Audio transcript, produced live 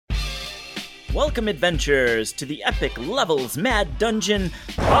Welcome, adventurers, to the Epic Levels Mad Dungeon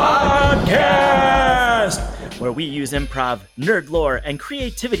Podcast, where we use improv, nerd lore, and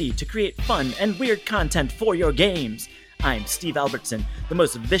creativity to create fun and weird content for your games. I'm Steve Albertson, the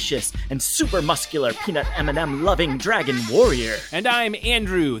most vicious and super muscular peanut M&M loving dragon warrior. And I'm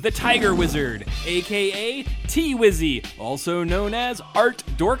Andrew, the Tiger Wizard, aka T-Wizzy, also known as Art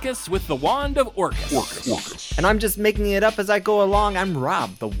Dorcas with the Wand of Orcus. And I'm just making it up as I go along. I'm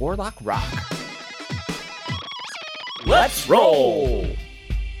Rob, the Warlock Rock. Let's roll!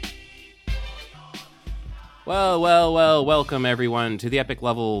 Well, welcome everyone to the Epic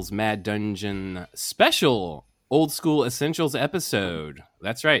Levels Mad Dungeon special Old School Essentials episode.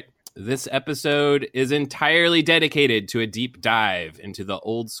 That's right. This episode is entirely dedicated to a deep dive into the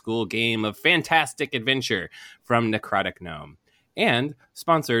old school game of fantastic adventure from Necrotic Gnome, and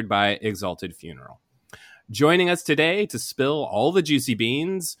sponsored by Exalted Funeral. Joining us today to spill all the juicy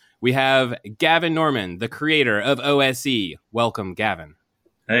beans, we have Gavin Norman, the creator of OSE. Welcome, Gavin.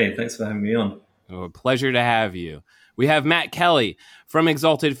 Hey, thanks for having me on. Oh, a pleasure to have you. We have Matt Kelley from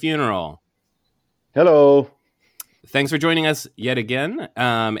Exalted Funeral. Hello. Thanks for joining us yet again,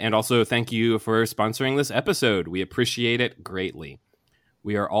 and also thank you for sponsoring this episode. We appreciate it greatly.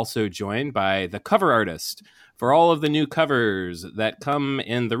 We are also joined by the cover artist for all of the new covers that come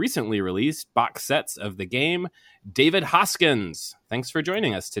in the recently released box sets of the game, David Hoskins. Thanks for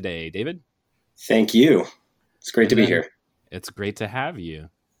joining us today, David. Thank you. It's great to be here. It's great to have you.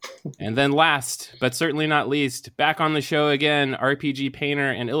 And then last, but certainly not least, back on the show again, RPG painter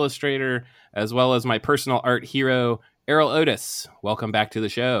and illustrator, as well as my personal art hero, Erol Otus. Welcome back to the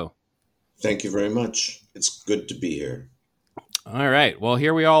show. Thank you very much. It's good to be here. All right. Well,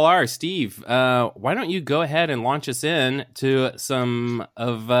 here we all are. Steve, why don't you go ahead and launch us in to some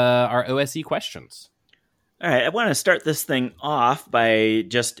of our OSE questions? All right, I want to start this thing off by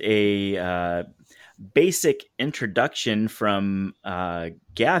just a basic introduction from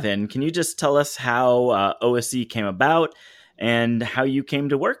Gavin. Can you just tell us how OSE came about and how you came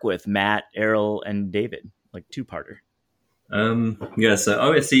to work with Matt, Erol, and David? Like two-parter. So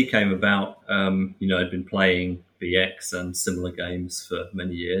OSE came about, I'd been playing BX and similar games for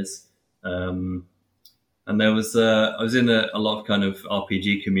many years. And there was, I was in a lot of kind of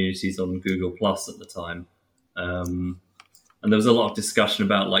RPG communities on Google Plus at the time. And there was a lot of discussion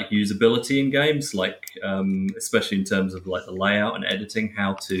about like usability in games, like, especially in terms of like the layout and editing,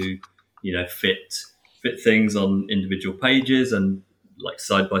 how to, fit things on individual pages and like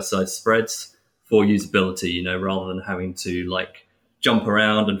side-by-side spreads for usability, rather than having to like jump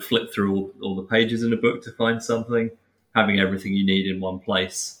around and flip through all the pages in a book to find something, having everything you need in one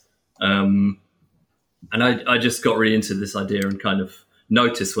place. And I just got really into this idea and kind of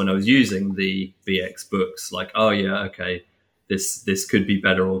noticed when I was using the BX books, like, oh yeah, okay, this could be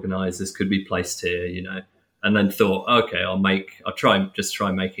better organized, this could be placed here, and then thought, okay, I'll try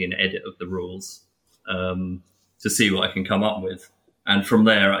making an edit of the rules to see what I can come up with. And from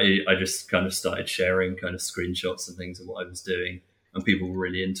there, I just kind of started sharing kind of screenshots and things of what I was doing, and people were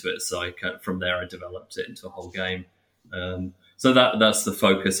really into it. So from there, I developed it into a whole game. So that's the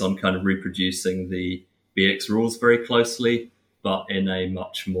focus on kind of reproducing the BX rules very closely, but in a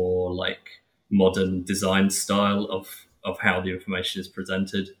much more like modern design style of how the information is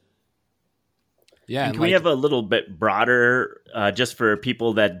presented. Yeah, and can we have a little bit broader, just for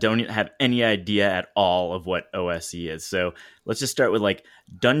people that don't have any idea at all of what OSE is? So let's just start with like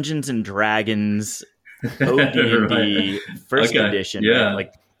Dungeons and Dragons, OD&D, right. first edition. Yeah,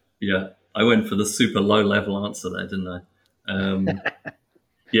 right? I went for the super low level answer there, didn't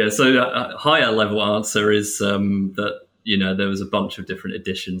I? So a higher level answer is that there was a bunch of different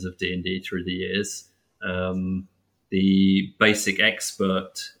editions of D&D through the years. The basic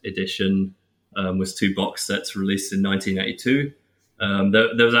expert edition was 2 box sets released in 1982.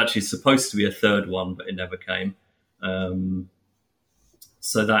 There was actually supposed to be a third one, but it never came.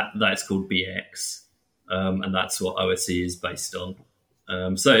 So that's called BX, and that's what OSE is based on.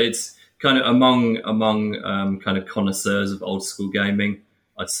 So it's kind of among kind of connoisseurs of old school gaming,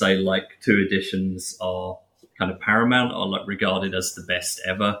 I'd say like 2 editions are kind of paramount, or like regarded as the best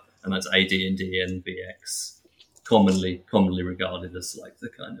ever, and that's AD&D and BX, commonly regarded as like the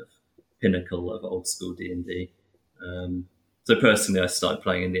kind of pinnacle of old school D&D. So personally, I started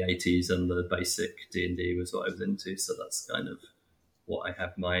playing in the 80s, and the basic D&D was what I was into. So that's kind of what I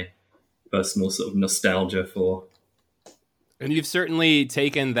have my personal sort of nostalgia for. And you've certainly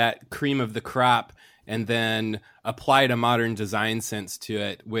taken that cream of the crop and then applied a modern design sense to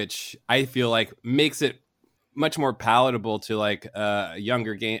it, which I feel like makes it much more palatable to like a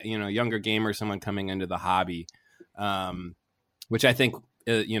younger gamer, someone coming into the hobby, which I think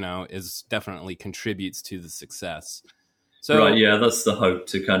is definitely contributes to the success. So, right, yeah, that's the hope,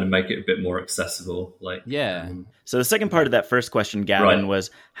 to kind of make it a bit more accessible. Like, yeah. So the second part of that first question, Gavin,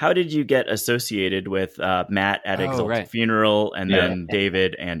 was how did you get associated with Matt at Exalted Funeral, and then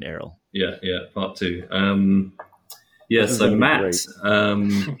David and Erol? Yeah, part two. So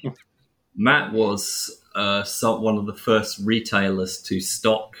Matt was one of the first retailers to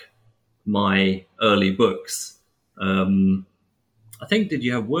stock my early books. I think, did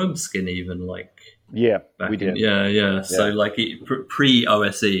you have Wormskin even, like? Yeah, we did. Yeah. So like pre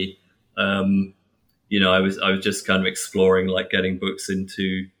OSE, I was just kind of exploring, like, getting books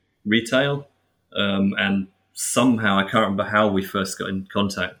into retail, and somehow, I can't remember how we first got in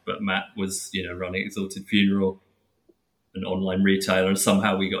contact, but Matt was running Exalted Funeral, an online retailer, and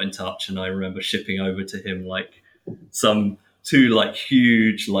somehow we got in touch, and I remember shipping over to him like some two like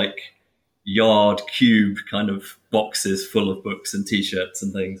huge like yard cube kind of boxes full of books and t-shirts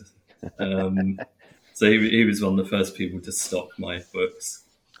and things. So he was one of the first people to stock my books.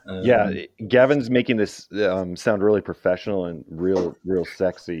 Gavin's making this sound really professional and real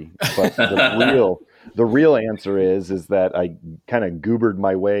sexy. But the real answer is that I kind of goobered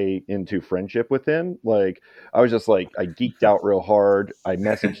my way into friendship with him. Like, I was just like, I geeked out real hard. I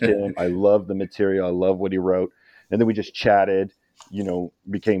messaged him. I loved the material. I love what he wrote. And then we just chatted,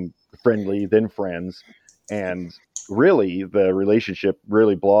 became friendly, then friends. And really, the relationship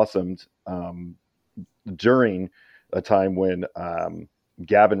really blossomed during a time when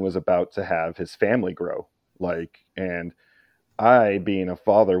Gavin was about to have his family grow. And I, being a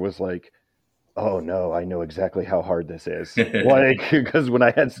father, was like, oh no, I know exactly how hard this is. Because when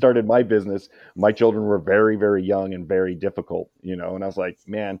I had started my business, my children were very, very young and very difficult, and I was like,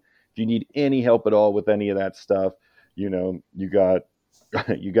 man, if you need any help at all with any of that stuff, you got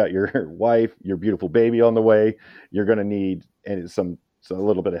your wife, your beautiful baby on the way, you're going to need a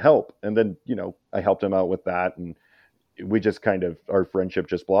little bit of help. And then, I helped him out with that, and we just our friendship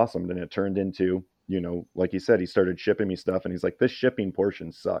just blossomed, and it turned into, like he said, he started shipping me stuff, and he's like, this shipping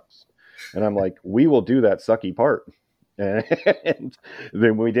portion sucks. And I'm like, we will do that sucky part. And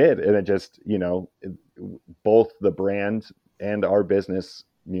then we did. And it just, both the brand and our business,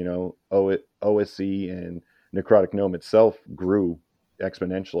 OSC and Necrotic Gnome itself grew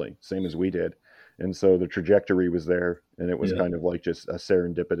exponentially, same as we did. And so the trajectory was there, and it was kind of like just a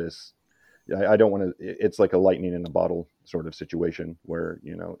serendipitous, I don't want to, it's like a lightning in a bottle sort of situation where,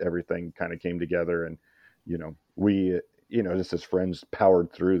 everything kind of came together, and, we, just as friends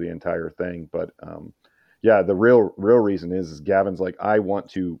powered through the entire thing. But the real reason is Gavin's like, I want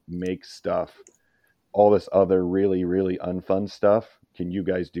to make stuff, all this other really, really unfun stuff. Can you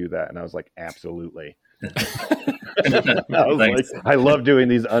guys do that? And I was like, absolutely. I love doing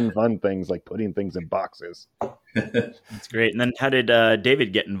these unfun things, like putting things in boxes. That's great. And then how did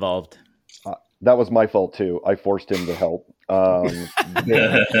David get involved? That was my fault too. I forced him to help. I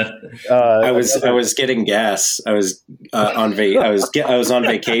was getting gas. I was on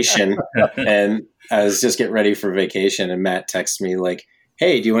vacation, and I was just getting ready for vacation. And Matt texted me like,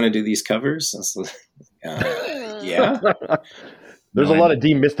 "Hey, do you want to do these covers?" I was like, yeah. There's a lot of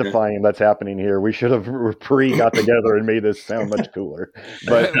demystifying that's happening here. We should have got together and made this sound much cooler.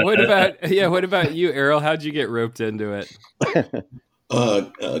 But what about you, Erol? How'd you get roped into it?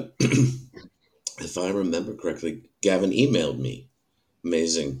 If I remember correctly, Gavin emailed me.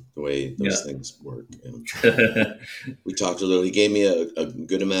 Amazing the way those things work. We talked a little. He gave me a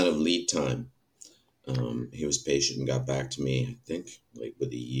good amount of lead time. He was patient and got back to me, I think, like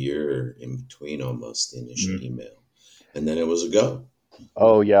with a year in between almost the initial email. And then it was a go.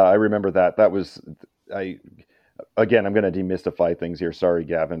 Oh, yeah, I remember that. That was, again, I'm going to demystify things here. Sorry,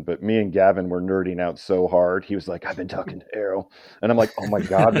 Gavin. But me and Gavin were nerding out so hard. He was like, I've been talking to Erol. And I'm like, oh, my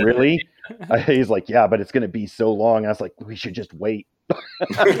God, really? He's like, yeah, but it's going to be so long. I was like, we should just wait.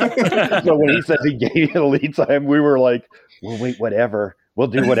 So when he says he gave you the lead time, we were like, we'll wait, whatever. We'll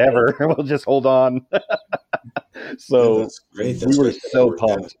do whatever. We'll just hold on. So we were so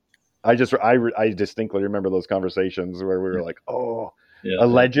pumped. I distinctly remember those conversations where we were like, oh, a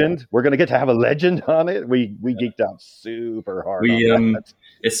legend. We're going to get to have a legend on it. We geeked out super hard.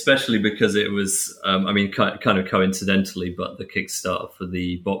 Especially because it was, kind of coincidentally, but the Kickstarter for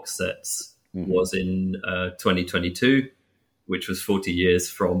the box sets was in 2022, which was 40 years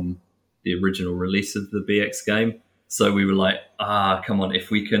from the original release of the BX game. So we were like, come on,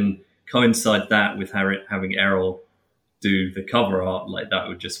 if we can coincide that with having Erol do the cover art, like that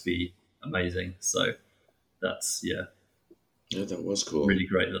would just be amazing. So that's that was cool, really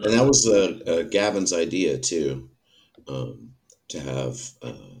great. And that was Gavin's idea too, to have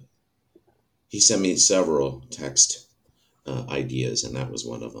he sent me several text ideas, and that was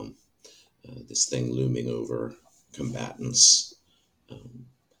one of them. This thing looming over combatants, and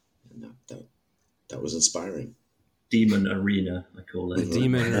that was inspiring. Demon Arena, I call it. The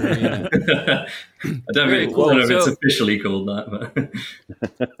Demon Arena. I don't really know if it's officially called that,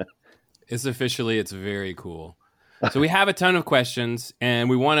 but it's very cool. So we have a ton of questions, and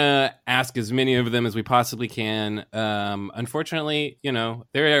we want to ask as many of them as we possibly can. Unfortunately,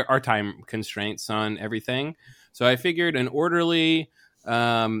 there are time constraints on everything. So I figured an orderly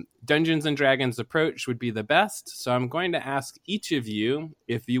Dungeons and Dragons approach would be the best. So I'm going to ask each of you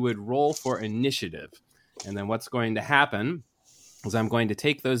if you would roll for initiative. And then what's going to happen is I'm going to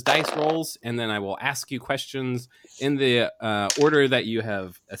take those dice rolls, and then I will ask you questions in the order that you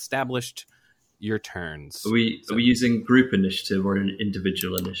have established your turns. Are we using group initiative or an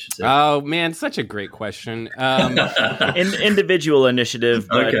individual initiative? Oh man, such a great question. Individual initiative,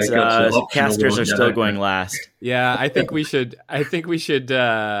 but gotcha. casters are still going last. Yeah, I think we should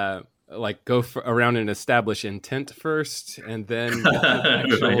go around and establish intent first, and then get the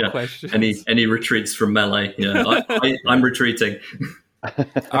actual questions. Any retreats from melee? Yeah, I'm retreating. All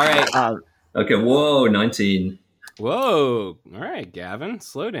right. Okay. Whoa, 19. Whoa. All right, Gavin,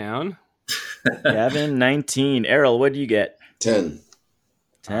 slow down. Gavin, 19. Erol, what do you get? 10.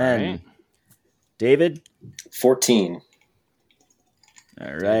 10. Right. David? 14.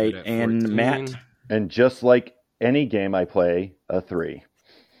 All right. And 14. Matt? And just like any game I play, a 3.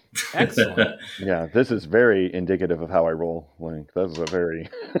 Excellent. Yeah, this is very indicative of how I roll. Like, this is a very...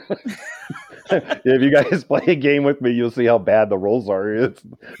 If you guys play a game with me, you'll see how bad the rolls are. It's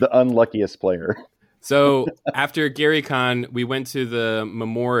the unluckiest player. So after GaryCon, we went to the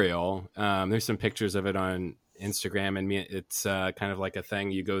memorial. There's some pictures of it on Instagram, and it's kind of like a thing.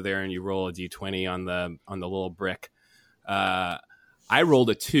 You go there and you roll a d20 on the little brick. I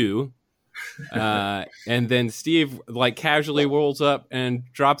rolled a 2, and then Steve casually rolls up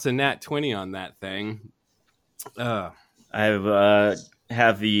and drops a nat 20 on that thing. I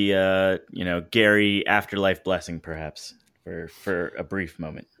have the Gary afterlife blessing, perhaps, for a brief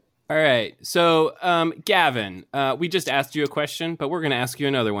moment. All right. So, Gavin, we just asked you a question, but we're going to ask you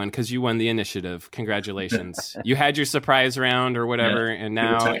another one because you won the initiative. Congratulations. You had your surprise round or whatever, and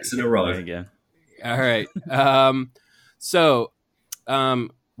now... 2 attacks in a row. Again. All right. So,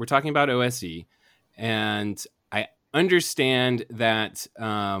 we're talking about OSE, and I understand that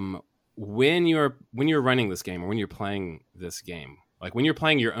when you're running this game or when you're playing this game, like when you're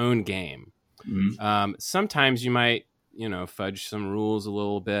playing your own game, sometimes you might fudge some rules a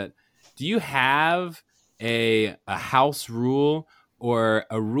little bit. Do you have a house rule or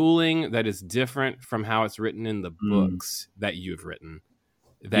a ruling that is different from how it's written in the books that you've written?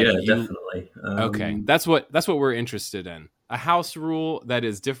 Definitely. Okay, that's what we're interested in. A house rule that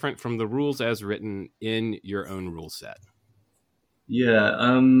is different from the rules as written in your own rule set. Yeah,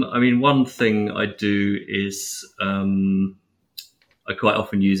 one thing I do is I quite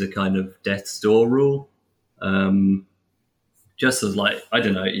often use a kind of death's door rule. Just as I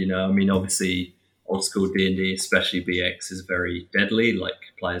don't know, obviously old school D&D, especially BX, is very deadly. Like,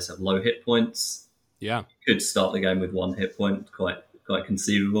 players have low hit points. Yeah. You could start the game with 1 hit point, quite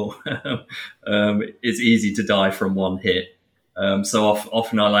conceivable. It's easy to die from 1 hit. So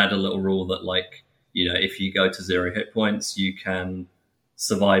often I'll add a little rule that, if you go to 0 hit points, you can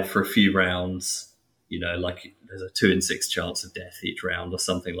survive for a few rounds. There's a 2 in 6 chance of death each round or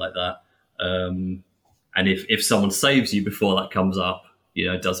something like that. And if someone saves you before that comes up,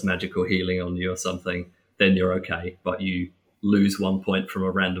 does magical healing on you or something, then you're okay. But you lose 1 point from a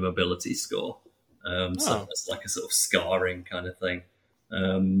random ability score. So that's like a sort of scarring kind of thing.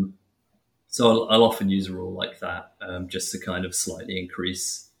 So I'll often use a rule like that, just to kind of slightly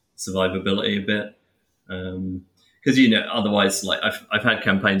increase survivability a bit. Because, otherwise, I've had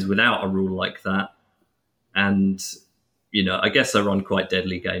campaigns without a rule like that. And, I guess I run quite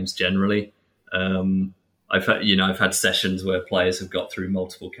deadly games generally. I've had sessions where players have got through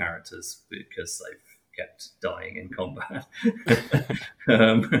multiple characters because they've kept dying in combat.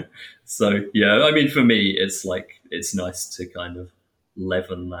 So yeah, for me, it's nice to kind of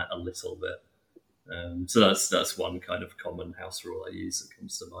leaven that a little bit. So that's one kind of common house rule I use that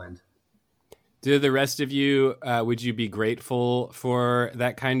comes to mind. Do the rest of you, would you be grateful for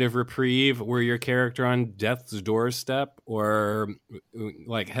that kind of reprieve? Were your character on death's doorstep, or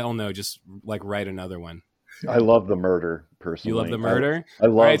hell no, just write another one? I love the murder, personally. You love the murder? I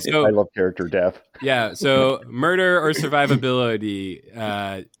love character death. Yeah, so murder or survivability,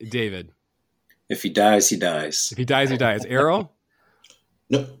 David? If he dies, he dies. If he dies, he dies. Erol?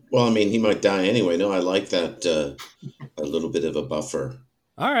 No, well, he might die anyway. No, I like that a little bit of a buffer.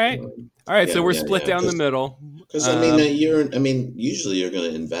 All right. All right, Yeah, so we're yeah, split yeah. down the middle. Because usually you're going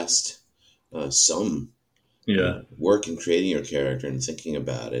to invest some work in creating your character and thinking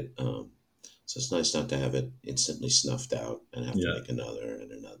about it. So it's nice not to have it instantly snuffed out and have to make another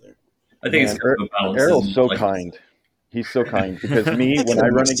and another. I think it's kind of a balance. Erol's so kind. He's so kind because me, when I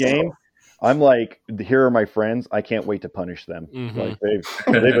run a game, I'm like, here are my friends. I can't wait to punish them. Mm-hmm. Like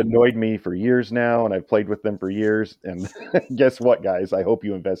they've annoyed me for years now, and I've played with them for years. And guess what, guys? I hope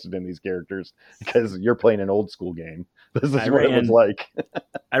you invested in these characters because you're playing an old school game. This is what it was like.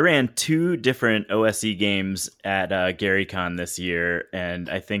 I ran 2 different OSE games at GaryCon this year, and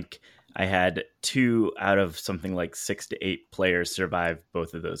I think I had 2 out of something like 6 to 8 players survive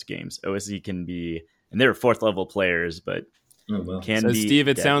both of those games. OSE can be, and they were 4th level players, but can be. Steve,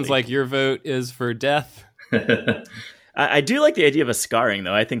 it deadly. sounds like your vote is for death. I do like the idea of a scarring,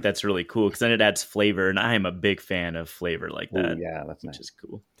 though. I think that's really cool because then it adds flavor, and I am a big fan of flavor like that. Ooh, yeah, that's nice. Which is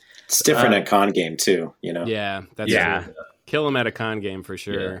cool. It's different at con game too, you know. Yeah, that's true. Kill them at a con game for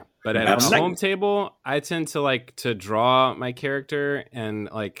sure. Yeah. But at a home table, I tend to like to draw my character, and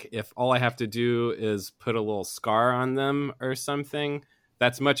like if all I have to do is put a little scar on them or something,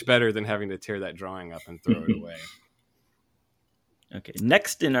 that's much better than having to tear that drawing up and throw it away. Okay,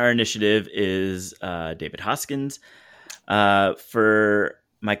 next in our initiative is David Hoskins. For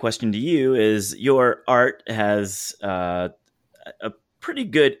my question to you is, your art has a pretty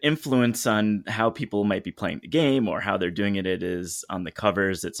good influence on how people might be playing the game or how they're doing it. It is on the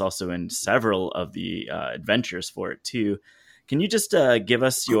covers. It's also in several of the adventures for it too. Can you just give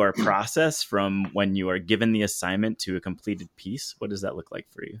us your process from when you are given the assignment to a completed piece? What does that look like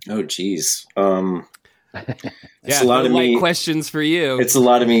for you? Oh, geez. It's a lot of me questions for you. It's a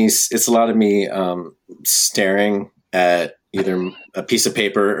lot of me. It's a lot of me staring at either a piece of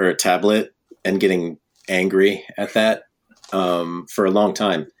paper or a tablet and getting angry at that for a long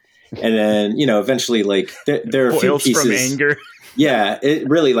time, and then eventually, like there are a few pieces from anger. Yeah, it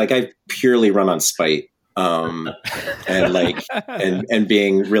really like I purely run on spite, and like and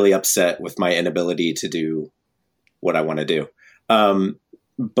being really upset with my inability to do what I want to do,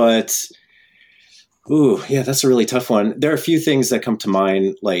 but. Ooh, yeah, that's a really tough one. There are a few things that come to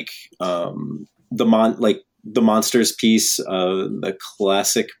mind, like the monsters piece, the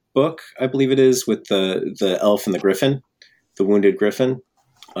classic book, I believe it is, with the elf and the griffin, the wounded griffin.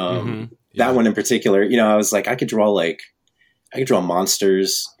 That one in particular, I was like, I could draw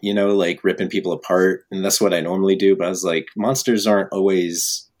monsters, like ripping people apart, and that's what I normally do. But I was like, monsters aren't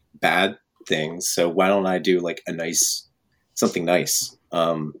always bad things, so why don't I do like something nice?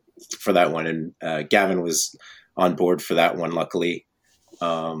 For that one, and Gavin was on board for that one. Luckily,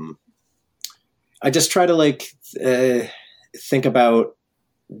 I just try to think about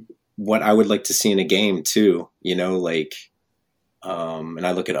what I would like to see in a game too. And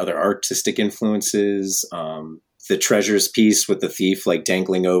I look at other artistic influences. The treasures piece with the thief like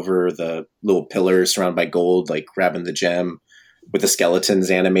dangling over the little pillar surrounded by gold, like grabbing the gem, with the skeletons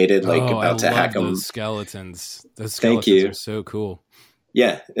animated, like about to hack them. Those skeletons Thank you. Are so cool.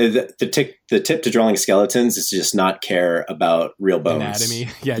 Yeah, the tip to drawing skeletons is to just not care about real bones.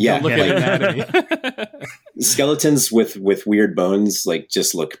 Anatomy. Yeah. Don't look at anatomy. Skeletons with weird bones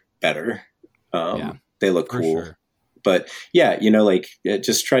just look better. They look cool. Sure. But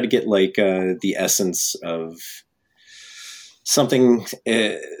just try to get the essence of something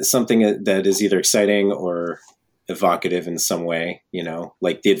that is either exciting or evocative in some way,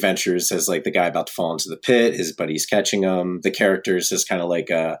 like the adventures has like the guy about to fall into the pit, his buddy's catching him. The characters is kind of like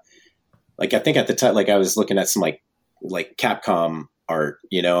I think at the time, I was looking at some like Capcom art,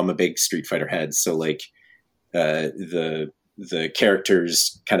 I'm a big Street Fighter head. So the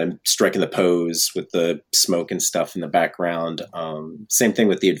characters kind of striking the pose with the smoke and stuff in the background. Same thing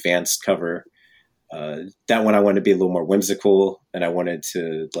with the advanced cover. That one I wanted to be a little more whimsical, and I wanted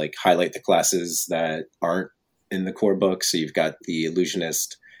to highlight the classes that aren't in the core book. So you've got the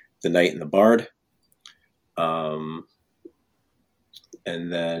illusionist, the knight, and the bard. And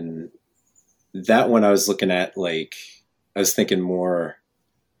then that one I was looking at, I was thinking more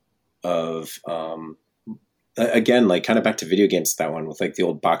of, again, kind of back to video games, that one with the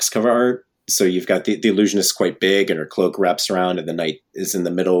old box cover art. So you've got the illusionist quite big and her cloak wraps around, and the knight is in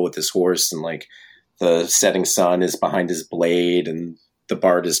the middle with his horse, and the setting sun is behind his blade, and the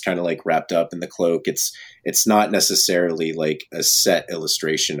bard is kind of wrapped up in the cloak. It's not necessarily a set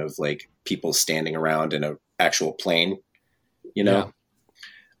illustration of people standing around in a actual plane, It's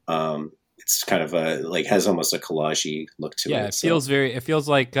kind of has almost a collage-y look to it. Yeah, it feels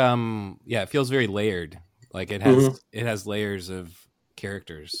very layered. It has layers of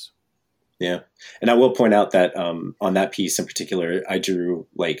characters. Yeah. And I will point out that on that piece in particular, I drew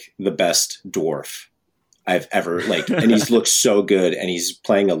like the best dwarf I've ever like, and he's looks so good, and he's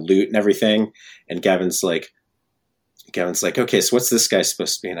playing a lute and everything. And Gavin's like, okay, so what's this guy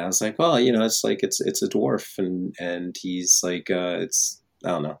supposed to be? And I was like, well, it's like, it's a dwarf, and he's like, it's, I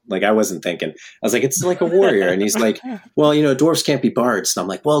don't know. Like, I wasn't thinking, I was like, it's like a warrior. And he's like, well, dwarves can't be bards. And I'm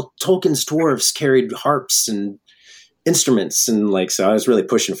like, well, Tolkien's dwarves carried harps and instruments. And like, so I was really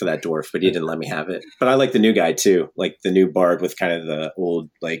pushing for that dwarf, but he didn't let me have it. But I like the new guy too. Like the new bard with kind of the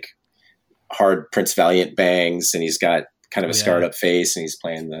old, like hard Prince Valiant bangs. And he's got kind of a scarred up face, and he's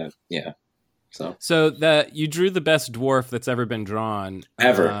playing So that you drew the best dwarf that's ever been drawn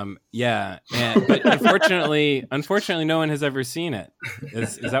ever. But unfortunately, no one has ever seen it.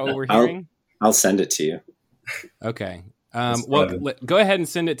 Is that what we're hearing? I'll send it to you. Okay. Go ahead and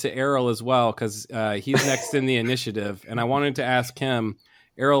send it to Erol as well, because he's next in the initiative, and I wanted to ask him,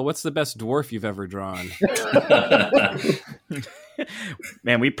 Erol, what's the best dwarf you've ever drawn?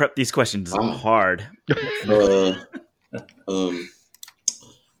 Man, we prep these questions hard.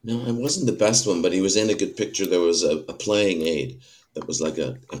 No, it wasn't the best one, but he was in a good picture. There was a playing aid that was like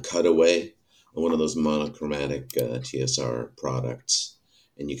a cutaway on one of those monochromatic TSR products.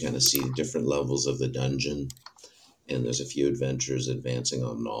 And you kind of see different levels of the dungeon. And there's a few adventures advancing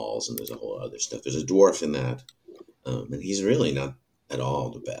on knolls, and there's a whole other stuff. There's a dwarf in that. And he's really not at all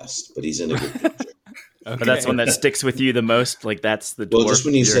the best, but he's in a good picture. Okay. But that's one that sticks with you the most? Like, that's the dwarf? Well, just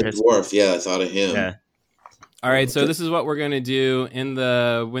when you said dwarf, I thought of him. Yeah. All right, so this is what we're going to do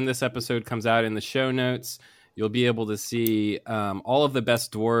when this episode comes out in the show notes. You'll be able to see all of the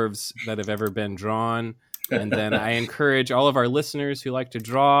best dwarves that have ever been drawn. And then I encourage all of our listeners who like to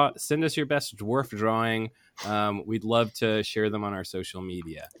draw, send us your best dwarf drawing. We'd love to share them on our social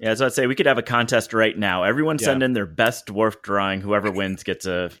media. Yeah, so I'd say we could have a contest right now. Everyone send in their best dwarf drawing. Whoever wins gets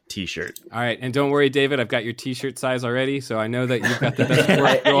a t-shirt. All right, and don't worry, David, I've got your t-shirt size already, so I know that you've got the best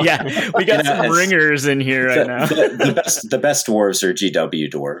dwarf drawing. Yeah, we got some ringers in here right now. The best dwarves are GW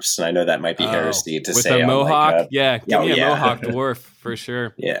dwarves, and I know that might be heresy to say. With a mohawk? Give me a mohawk dwarf for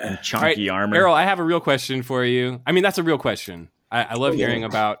sure. Yeah. And chunky armor. Erol, I have a real question for you. I mean, that's a real question. I love hearing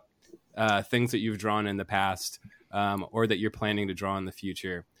about things that you've drawn in the past or that you're planning to draw in the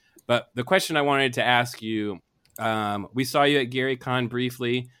future. But the question I wanted to ask you, we saw you at GaryCon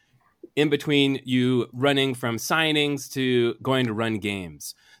briefly, in between you running from signings to going to run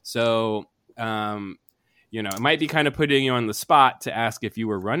games. So, it might be kind of putting you on the spot to ask if you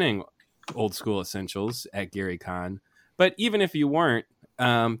were running Old School Essentials at GaryCon. But even if you weren't,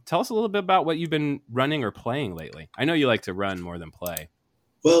 tell us a little bit about what you've been running or playing lately. I know you like to run more than play.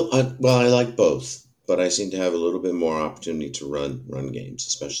 Well, I like both, but I seem to have a little bit more opportunity to run games,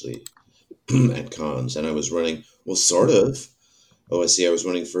 especially at cons. And I was running, sort of. Oh, I see. I was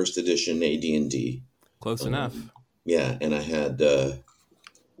running first edition AD&D. Close enough. Yeah, and I had the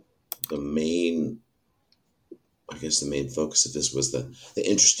main focus of this was the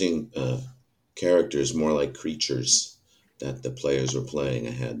interesting characters, more like creatures that the players were playing.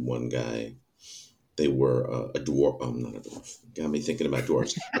 I had one guy. They were a dwarf. Not a dwarf. Got me thinking about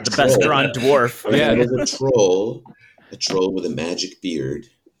dwarves. The best drawn dwarf. Yeah, it was a troll with a magic beard.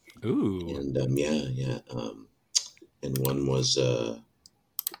 Ooh. And and one was a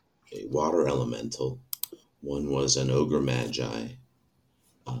water elemental. One was an ogre magi.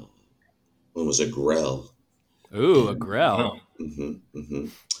 One was a grell. Ooh, a grell.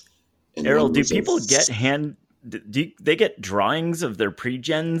 Errol, do people get they get drawings of their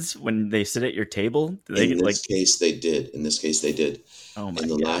pre-gens when they sit at your table? In this case, they did. Oh my and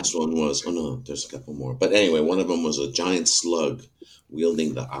the God. last one was, there's a couple more. But anyway, one of them was a giant slug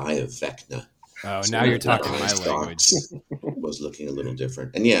wielding the Eye of Vecna. Oh, so now you're talking my language. Was looking a little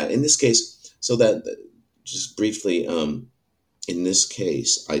different. And yeah, in this case, so that just briefly, in this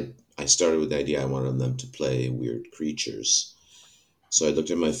case, I started with the idea I wanted them to play weird creatures. So I looked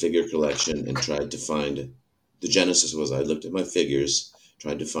at my figure collection and tried to find, the genesis was I looked at my figures,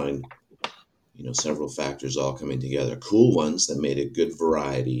 tried to find, several factors all coming together. Cool ones that made a good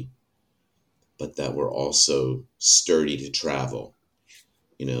variety, but that were also sturdy to travel,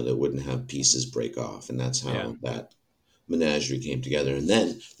 that wouldn't have pieces break off. And that's how that menagerie came together. And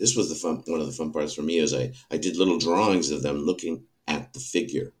then this was one of the fun parts for me is I did little drawings of them looking at the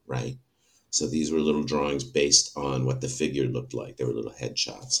figure, right? So these were little drawings based on what the figure looked like. They were little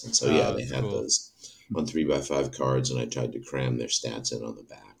headshots. And so, they had those on 3x5 cards, and I tried to cram their stats in on the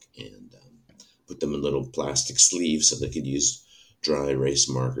back and put them in little plastic sleeves so they could use dry erase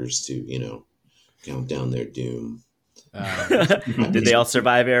markers to, count down their doom. Did they all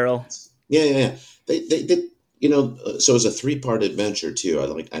survive, Errol? Yeah. They So it's a 3-part adventure too.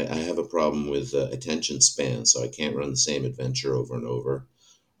 I have a problem with attention span, so I can't run the same adventure over and over,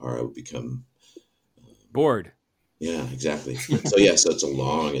 or I would become bored. Yeah, exactly. So it's a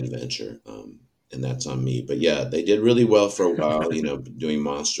long adventure, and that's on me. But yeah, they did really well for a while, doing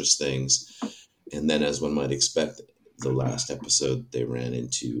monstrous things, and then, as one might expect, the last episode they ran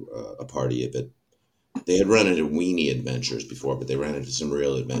into a party of it. They had run into weenie adventures before, but they ran into some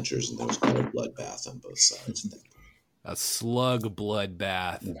real adventures, and there was quite a bloodbath on both sides at that point. A slug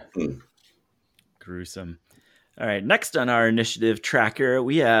bloodbath. Gruesome. All right, next on our initiative tracker,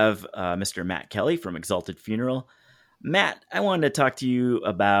 we have Mr. Matt Kelley from Exalted Funeral. Matt, I wanted to talk to you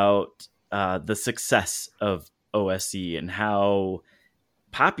about the success of OSE and how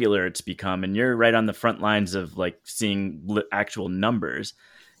popular it's become. And you're right on the front lines of seeing actual numbers.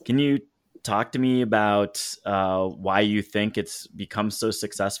 Can you talk to me about why you think it's become so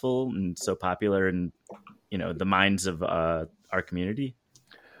successful and so popular in the minds of our community?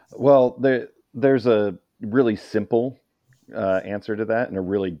 Well, there's a really simple answer to that, and a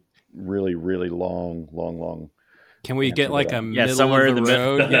really, really, really long. Can we get a middle somewhere of the in the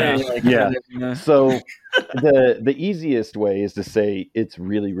road? Yeah. So the easiest way is to say it's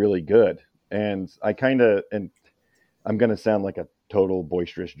really, really good. And I'm going to sound like a total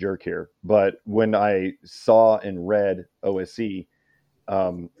boisterous jerk here, but when I saw and read OSE,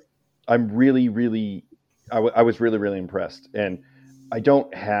 I was really, really impressed. And I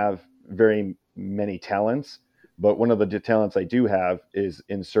don't have very many talents, but one of the talents I do have is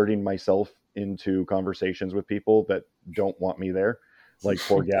inserting myself into conversations with people that don't want me there, like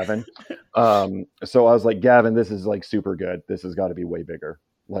poor Gavin. So I was like, Gavin, this is super good. This has got to be way bigger.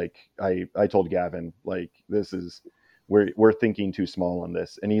 I told Gavin, we're thinking too small on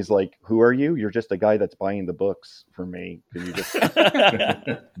this. And he's like, who are you? You're just a guy that's buying the books for me. Can you just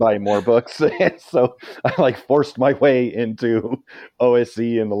buy more books? And so I forced my way into OSE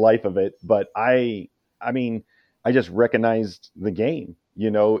and the life of it. But I just recognized the game.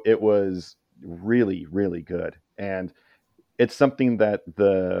 It was really, really good. And it's something that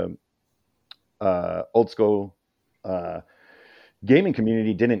the old school gaming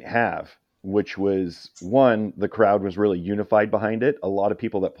community didn't have, which was, one, the crowd was really unified behind it. A lot of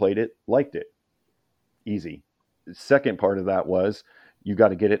people that played it liked it. Easy. The second part of that was you got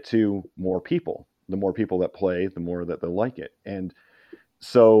to get it to more people. The more people that play, the more that they'll like it. And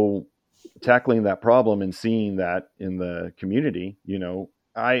so tackling that problem and seeing that in the community,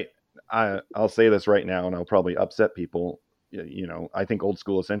 I'll say this right now, and I'll probably upset people. I think Old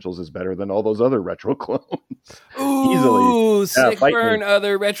School Essentials is better than all those other retro clones. Ooh, easily. Sick burn,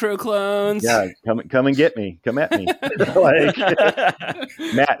 other retro clones. Yeah, come and get me. Come at me. Matt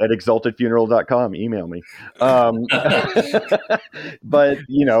at exaltedfuneral.com. Email me. But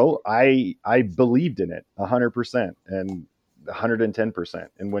I believed in it 100% and 110%.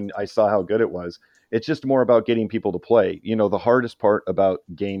 And when I saw how good it was, it's just more about getting people to play. The hardest part about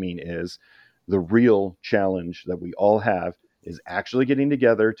gaming is the real challenge that we all have is actually getting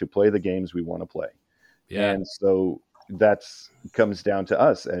together to play the games we want to play. Yeah. And so that's comes down to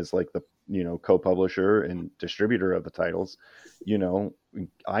us as the co-publisher and distributor of the titles.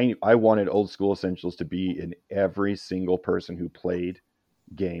 I wanted Old School Essentials to be in every single person who played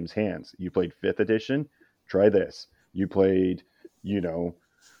games hands. You played 5th edition, try this. You played,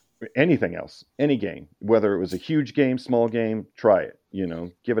 anything else, any game, whether it was a huge game, small game, try it,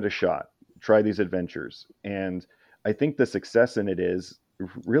 give it a shot, try these adventures. And I think the success in it is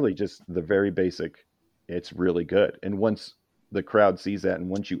really just the very basic, it's really good. And once the crowd sees that, and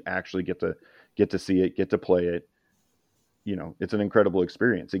once you actually get to see it, get to play it, it's an incredible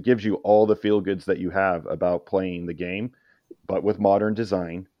experience. It gives you all the feel goods that you have about playing the game, but with modern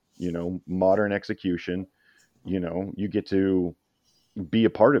design, modern execution, you get to be a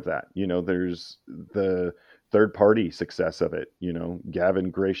part of that. There's the third party success of it. Gavin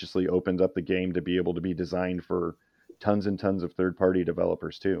graciously opened up the game to be able to be designed for tons and tons of third party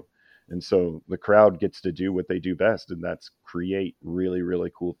developers too. And so the crowd gets to do what they do best, and that's create really,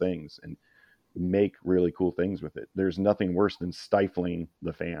 really cool things and make really cool things with it. There's nothing worse than stifling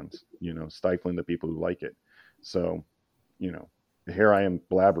the fans, stifling the people who like it. So, here I am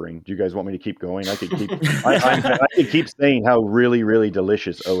blabbering. Do you guys want me to keep going? I could keep. I could keep saying how really, really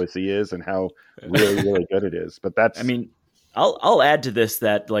delicious OSE is and how really, really good it is. But that's. I'll add to this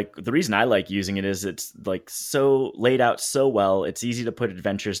that the reason I like using it is it's so laid out so well. It's easy to put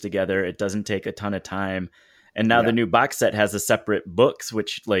adventures together. It doesn't take a ton of time. And now the new box set has the separate books,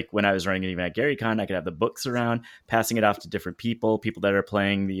 which when I was running it even at GaryCon, I could have the books around, passing it off to different people that are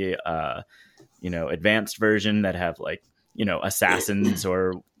playing the advanced version that have assassins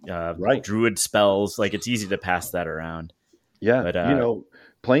or Right. druid spells. Like, it's easy to pass that around. Yeah, But,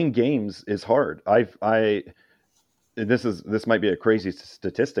 playing games is hard. This might be a crazy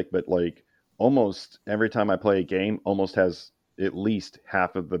statistic, but like almost every time I play a game, almost has at least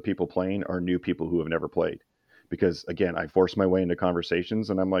half of the people playing are new people who have never played. Because again, I force my way into conversations,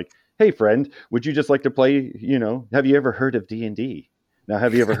 and I'm like, "Hey, friend, would you just like to play? Have you ever heard of D&D? Now,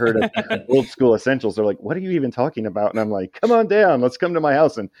 have you ever heard of Old School Essentials?" They're like, "What are you even talking about?" And I'm like, "Come on down. Let's come to my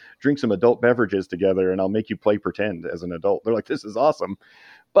house and drink some adult beverages together, and I'll make you play pretend as an adult." They're like, "This is awesome."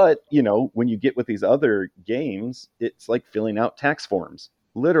 But, when you get with these other games, it's like filling out tax forms.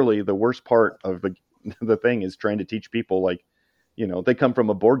 Literally, the worst part of the thing is trying to teach people, like, they come from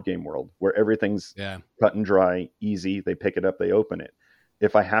a board game world where everything's cut and dry, easy. They pick it up, they open it.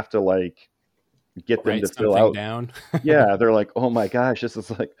 If I have to, like, get them to fill out down. Yeah, they're like, "Oh my gosh, this is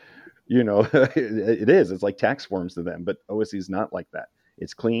like," it is. It's like tax forms to them. But OSE is not like that.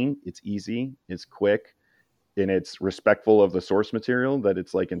 It's clean, it's easy, it's quick, and it's respectful of the source material that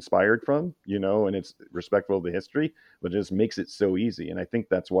it's like inspired from, and it's respectful of the history, but it just makes it so easy. And I think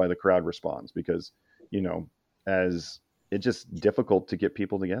that's why the crowd responds, because, as it's just difficult to get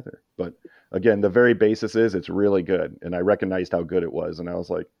people together. But again, the very basis is it's really good. And I recognized how good it was. And I was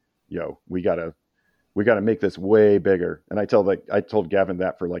like, we gotta make this way bigger. And I told Gavin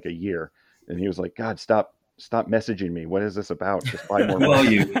that for like a year, and he was like, "God, stop messaging me. What is this about? Just buy more." Who are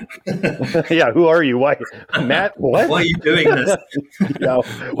you? Yeah, who are you? Why, Matt? What? Why are you doing this?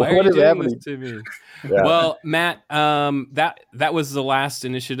 What is happening to me? Yeah. Well, Matt, that was the last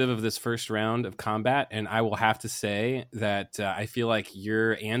initiative of this first round of combat, and I will have to say that I feel like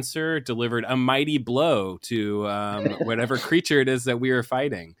your answer delivered a mighty blow to whatever creature it is that we are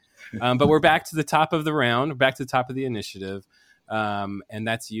fighting. But we're back to the top of the round, back to the top of the initiative. And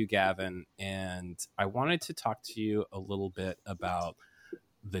that's you, Gavin. And I wanted to talk to you a little bit about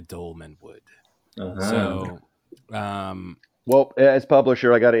the Dolmen Wood. Uh-huh. So, well, as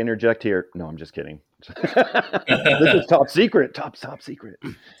publisher, I got to interject here. No, I'm just kidding. This is top secret. Top secret.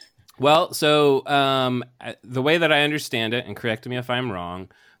 Well, so the way that I understand it, and correct me if I'm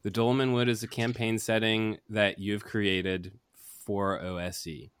wrong, the Dolmen Wood is a campaign setting that you've created for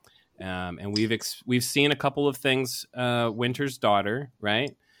OSE. And we've seen a couple of things, Winter's Daughter,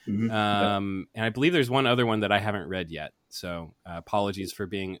 right? Mm-hmm. And I believe there's one other one that I haven't read yet. So apologies for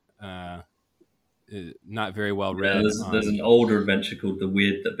being not very well read. There's an older adventure called The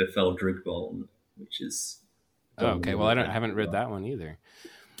Weird That Befell Drigboln, which is... okay, well, I haven't read that one either.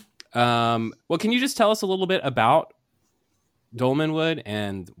 Well, can you just tell us a little bit about Dolmenwood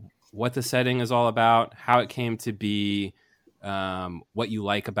and what the setting is all about, how it came to be, what you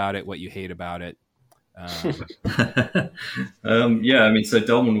like about it, what you hate about it? Yeah, I mean, so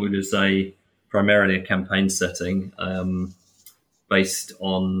Dolmenwood is primarily a campaign setting based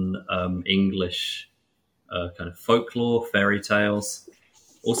on English kind of folklore, fairy tales.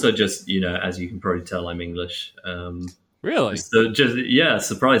 Also, just, as you can probably tell, I'm English. Really?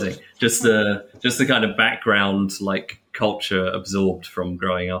 Surprising. Just the kind of background, like culture absorbed from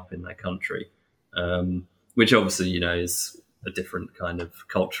growing up in that country, which obviously, is a different kind of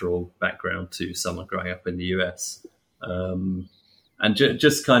cultural background to someone growing up in the US. And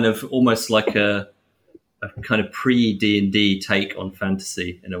just kind of almost like a kind of pre-D&D take on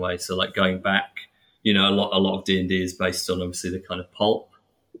fantasy in a way. So like going back, a lot of D&D is based on obviously the kind of pulp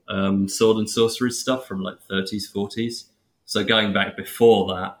sword and sorcery stuff from like 30s, 40s. So going back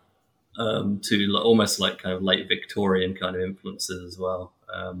before that to almost like kind of late Victorian kind of influences as well.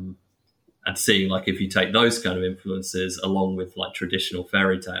 And seeing like if you take those kind of influences along with like traditional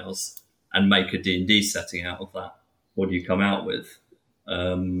fairy tales and make a D&D setting out of that, what do you come out with?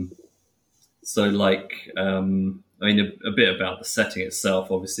 So like, I mean, a bit about the setting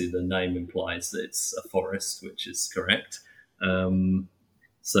itself. Obviously, the name implies that it's a forest, which is correct.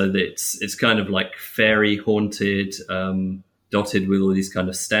 So that it's kind of like fairy haunted, dotted with all these kind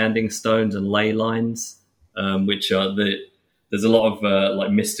of standing stones and ley lines, which are there's a lot of like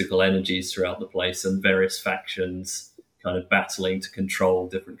mystical energies throughout the place and various factions kind of battling to control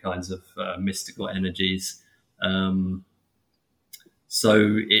different kinds of mystical energies.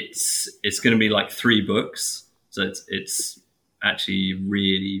 So it's going to be like 3 books. So it's actually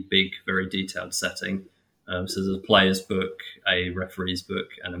really big, very detailed setting. So there's a player's book, a referee's book,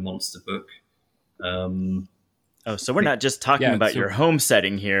 and a monster book. So we're not just talking about your home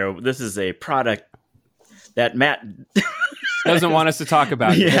setting here. This is a product that Matt doesn't want us to talk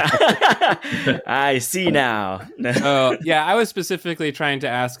about. Yeah, I see now. I was specifically trying to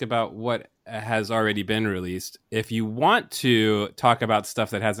ask about what has already been released. If you want to talk about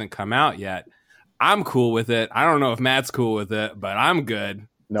stuff that hasn't come out yet, I'm cool with it. I don't know if Matt's cool with it, but I'm good.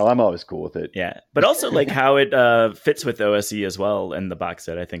 No, I'm always cool with it. Yeah, but also like how it fits with OSE as well, and the box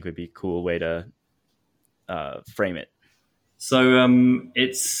set I think would be a cool way to frame it. So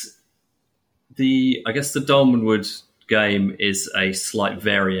it's I guess the Dolmenwood game is a slight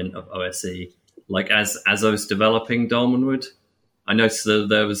variant of OSE. Like as I was developing Dolmenwood, I noticed that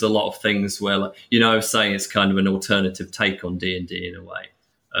there was a lot of things where, like, I was saying it's kind of an alternative take on D&D in a way.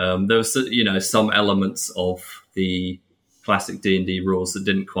 There was, some elements of the classic D&D rules that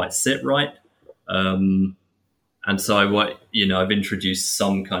didn't quite sit right. And so I've introduced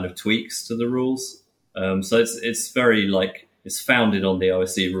some kind of tweaks to the rules. So it's very it's founded on the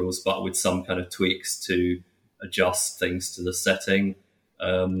OSE rules, but with some kind of tweaks to adjust things to the setting.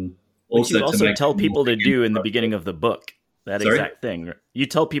 Which you also tell people to do in the beginning of the book. That exact thing. You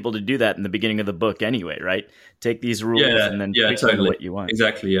tell people to do that in the beginning of the book anyway, right? Take these rules and then tweak them to what you want.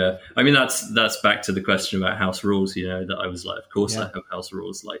 Exactly, yeah. I mean, that's back to the question about house rules, that I was like, of course I have house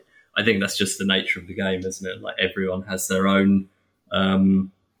rules. Like, I think that's just the nature of the game, isn't it? Like, everyone has their own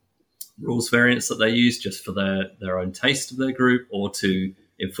rules variants that they use just for their own taste of their group or to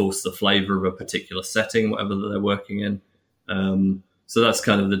enforce the flavor of a particular setting, whatever that they're working in. So that's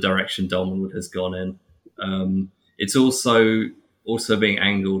kind of the direction Dolmenwood has gone in. It's also being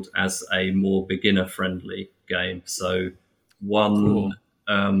angled as a more beginner-friendly game. So one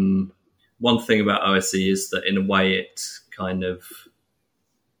thing about OSE is that in a way it kind of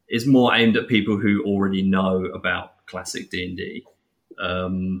is more aimed at people who already know about classic D&D,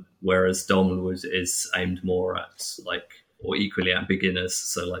 whereas Dolmenwood is aimed more at or equally at beginners.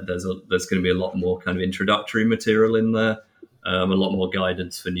 So there's going to be a lot more kind of introductory material in there, a lot more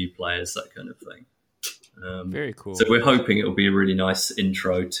guidance for new players, that kind of thing. Very cool. So we're hoping it'll be a really nice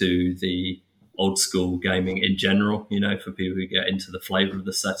intro to the old school gaming in general, for people who get into the flavor of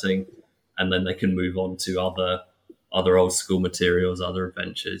the setting, and then they can move on to other old school materials, other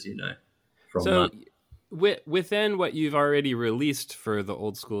adventures, from that. Within what you've already released for the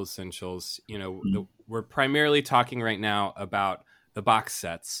old school essentials, we're primarily talking right now about the box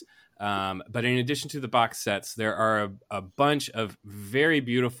sets. But in addition to the box sets, there are a bunch of very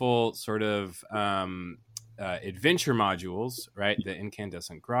beautiful sort of adventure modules, right? The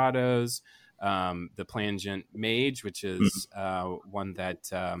Incandescent Grottos, the Plangent Mage, which is one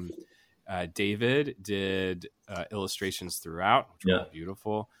that David did illustrations throughout, which were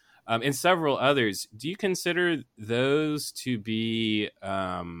beautiful, and several others. Do you consider those to be,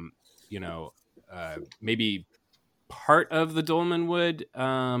 maybe part of the Dolmenwood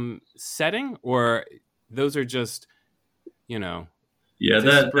setting, or those are just they're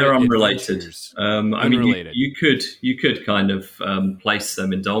unrelated. Unrelated. I mean, you could kind of place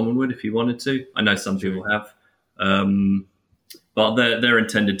them in Dolmenwood if you wanted to. I know some people have, but they're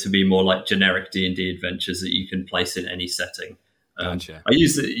intended to be more like generic D&D adventures that you can place in any setting. Gotcha. I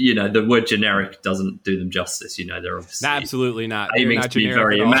use the word generic doesn't do them justice. They're obviously absolutely not aiming not to be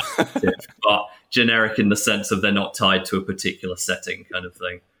very imaginative, but generic in the sense of they're not tied to a particular setting, kind of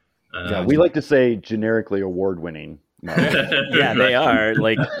thing. We like to say generically award-winning. Yeah, they are.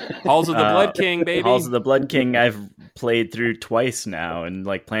 Like Halls of the Blood King, baby. Halls of the Blood King I've played through twice now, and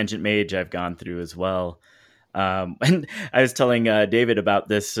Plangent Mage I've gone through as well. And I was telling David about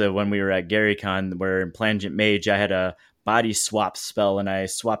this when we were at GaryCon, where in Plangent Mage I had a body swap spell, and I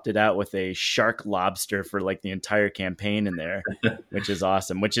swapped it out with a shark lobster for the entire campaign in there, which is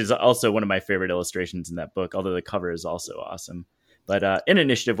awesome, which is also one of my favorite illustrations in that book, although the cover is also awesome. But in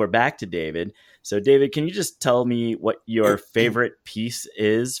initiative, we're back to David. So David, can you just tell me what your favorite piece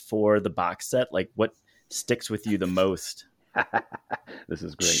is for the box set? What sticks with you the most? This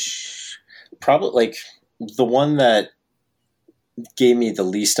is great. Probably the one that gave me the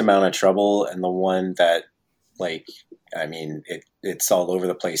least amount of trouble, and the one that it's all over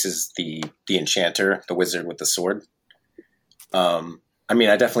the place, is the enchanter, the wizard with the sword.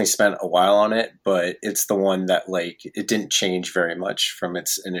 I definitely spent a while on it, but it's the one that it didn't change very much from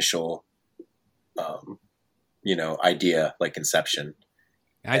its initial, idea, conception.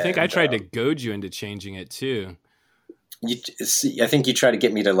 I think I tried to goad you into changing it too. I think you try to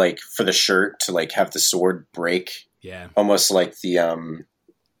get me to for the shirt to have the sword break. Yeah. Almost like the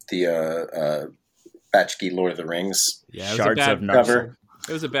Batchkey Lord of the Rings. Yeah, Shards of cover.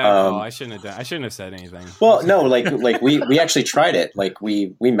 It was a bad call. I shouldn't have said anything. Well, no, we actually tried it.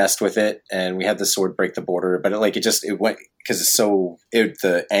 We messed with it, and we had the sword break the border, but it went because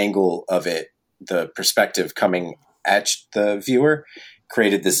the angle of it, the perspective coming at the viewer,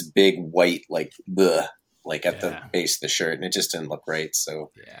 created this big white at the base of the shirt, and it just didn't look right.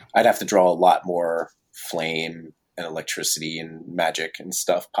 So I'd have to draw a lot more flame and electricity and magic and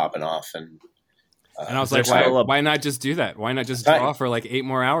stuff popping off, and And I was like, why not just do that? Why not just draw for like 8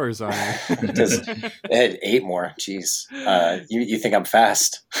 more hours on it? Because it had 8 more. Jeez. You think I'm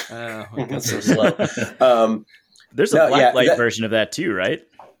fast. I guess so slow. There's a blacklight version of that too, right?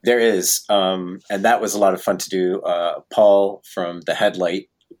 There is. And that was a lot of fun to do. Paul from The Headlight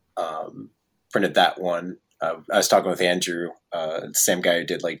printed that one. I was talking with Andrew, the same guy who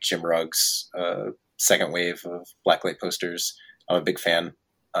did like Jim Rugg's second wave of blacklight posters. I'm a big fan.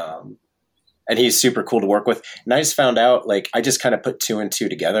 And he's super cool to work with. And I just found out, like, I just kind of put 2 and 2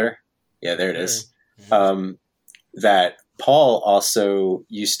 together. Yeah, there it is. That Paul also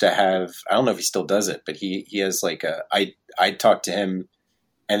used to have, I don't know if he still does it, but he has like I talked to him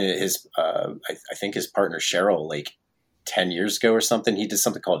and his, I think his partner Cheryl, like 10 years ago or something, he did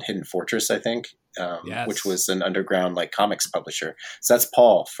something called Hidden Fortress, I think, which was an underground like comics publisher. So that's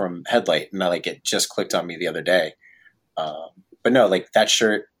Paul from Headlight. And it just clicked on me the other day. But no, like that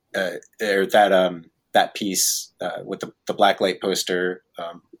shirt, or that piece with the blacklight poster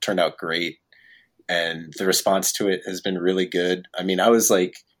turned out great, and the response to it has been really good. I mean, I was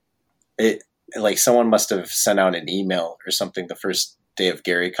like, someone must have sent out an email or something the first day of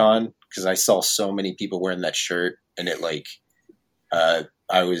GaryCon, because I saw so many people wearing that shirt, and it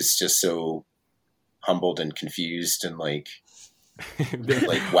I was just so humbled and confused and like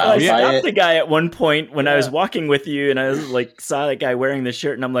wow. I stopped the guy at one point when I was walking with you, and I was like, saw that guy wearing the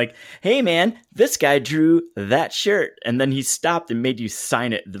shirt, and I'm like, hey man, this guy drew that shirt. And then he stopped and made you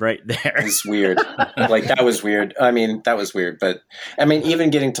sign it right there. It's weird. That was weird. I mean, that was weird, but I mean, even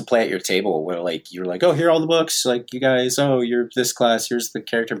getting to play at your table where like, you're like, oh, here are all the books. Like, you guys, oh, you're this class, here's the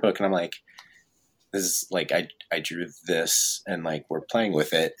character book. And I'm like, this is like, I drew this, and like, we're playing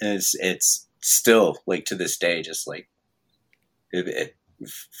with it. And it's still like to this day, just like, it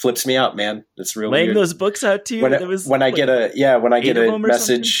flips me out, man. It's really laying weird. Those books out to you. When I get a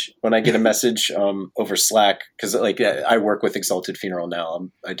message over Slack, because like I work with Exalted Funeral now.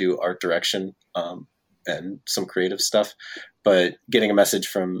 I do art direction and some creative stuff. But getting a message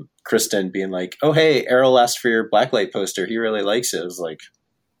from Kristen being like, "Oh hey, Erol asked for your blacklight poster. He really likes it." I was like,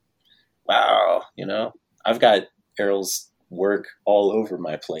 "Wow, I've got Erol's work all over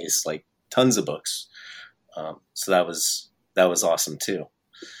my place, like tons of books." So that was awesome too.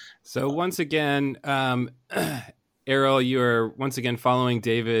 So once again, Erol, you are once again following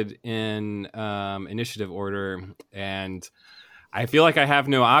David in initiative order, and I feel like I have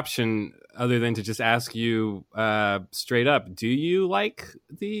no option other than to just ask you straight up: do you like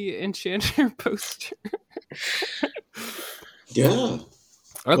the Enchanter poster? Yeah.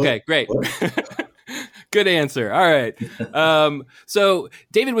 Okay, great. Good answer. All right. So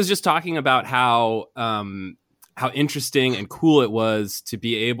David was just talking about how interesting and cool it was to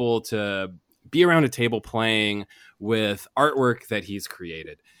be able to be around a table playing with artwork that he's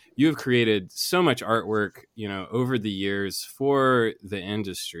created. You have created so much artwork, over the years for the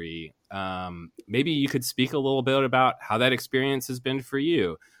industry. Maybe you could speak a little bit about how that experience has been for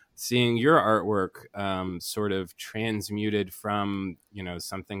you, seeing your artwork sort of transmuted from,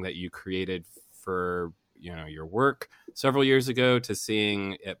 something that you created for, your work several years ago, to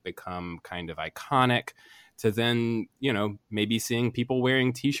seeing it become kind of iconic, to then, maybe seeing people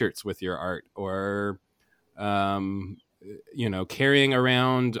wearing T-shirts with your art, or, carrying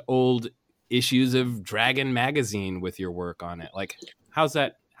around old issues of Dragon magazine with your work on it. Like, how's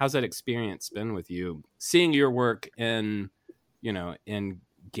that experience been with you, seeing your work in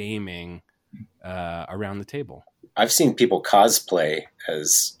gaming around the table? I've seen people cosplay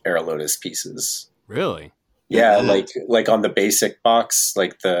as Erol Otus pieces. Really? Yeah, like on the basic box,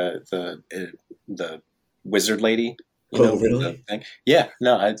 like the wizard lady. Really? Thing. Yeah,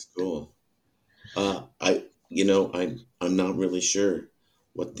 no, that's cool. I'm not really sure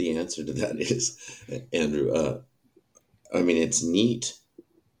what the answer to that is, Andrew. I mean, it's neat,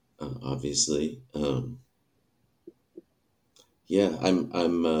 obviously. Yeah, I'm.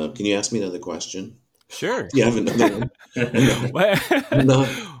 Can you ask me another question? Sure. You have another one?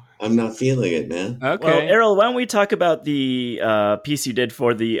 I'm not feeling it, man. Okay. Well, Erol, why don't we talk about the piece you did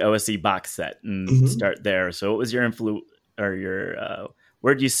for the OSE box set and start there? So what was your influence, or your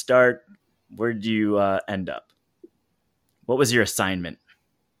where'd you start? Where'd you end up? What was your assignment?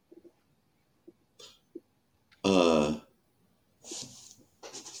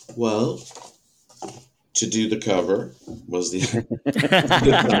 Well, to do the cover was the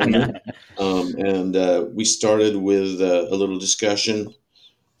assignment. And we started with a little discussion.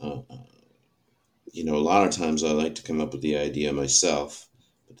 A lot of times I like to come up with the idea myself,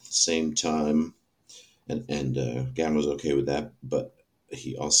 but at the same time, and Gavin was okay with that, but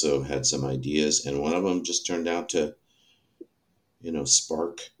he also had some ideas, and one of them just turned out to,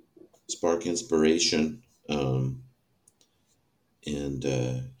 spark spark inspiration. And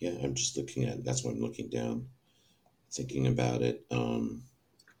yeah, I'm just looking at. That's why I'm looking down, thinking about it.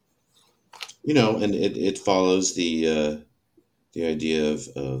 You know, and it follows the idea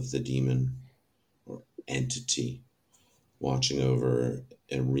of the demon or entity watching over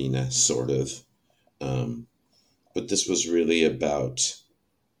arena, sort of. But this was really about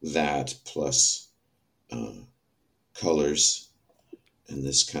that plus colors and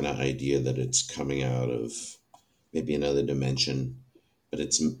this kind of idea that it's coming out of maybe another dimension, but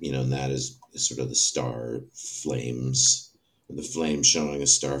it's, you know, and that is sort of the star flames, the flame showing a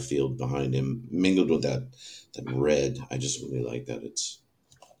star field behind him mingled with that red. I just really like that. It's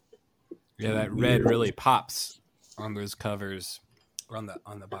that red really pops on those covers, or on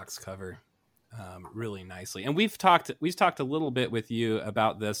the box cover, really nicely. And we've talked a little bit with you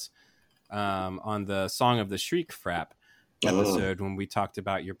about this on the Song of the Shriek Frap episode, when we talked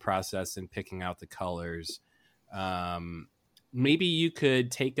about your process in picking out the colors. Maybe you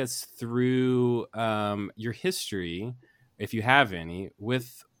could take us through your history, if you have any,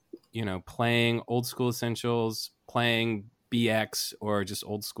 with, you know, playing Old School Essentials, playing BX, or just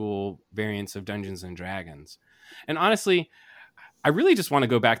old school variants of Dungeons and Dragons. And honestly, I really just want to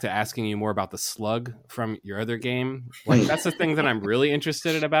go back to asking you more about the slug from your other game. Like, that's the thing that I'm really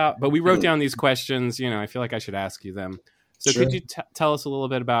interested about. But we wrote down these questions. You know, I feel like I should ask you them. So Sure. Could you tell us a little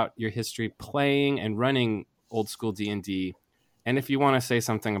bit about your history playing and running old school D&D? And if you want to say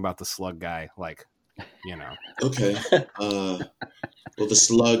something about the slug guy, like, you know. Okay. Well, the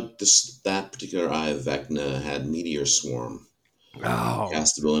slug, that particular Eye of Vecna had Meteor Swarm.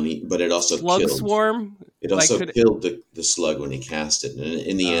 Castable, but it also slug killed. Swarm? It also killed the slug when he cast it. And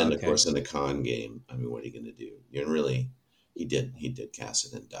in the end, okay. Of course, in a con game, I mean, what are you going to do? He did cast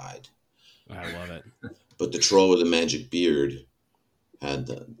it and died. I love it. But the troll with the magic beard had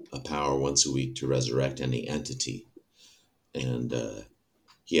a power once a week to resurrect any entity. And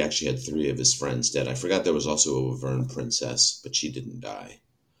he actually had 3 of his friends dead. I forgot there was also a Wyvern princess, but she didn't die.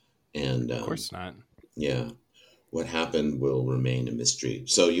 And of course not. Yeah. What happened will remain a mystery.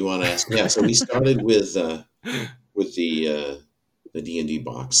 So you want to ask? Yeah. So we started with the D&D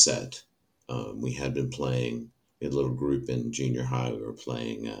box set. We had been playing. We had a little group in junior high. We were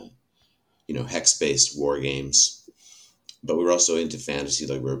playing, hex-based war games. But we were also into fantasy.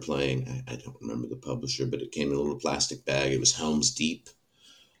 Like, we were playing. I don't remember the publisher, but it came in a little plastic bag. It was Helm's Deep,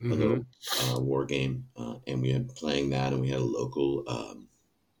 a little war game, and we had playing that. And we had a local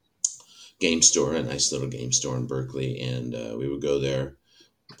game store, a nice little game store in Berkeley, and we would go there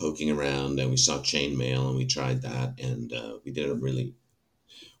poking around, and we saw chainmail, and we tried that, and we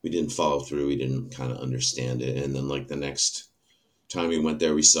didn't follow through. We didn't kind of understand it. And then, like, the next time we went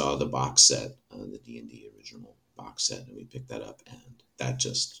there, we saw the box set, the D&D original box set, and we picked that up, and that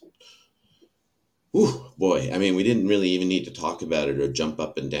just, boy, I mean, we didn't really even need to talk about it or jump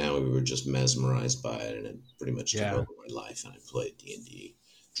up and down. We were just mesmerized by it, and it pretty much took over my life, and I played D&D.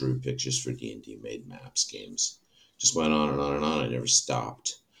 Drew pictures for D&D, made maps, games, just went on and on and on. I never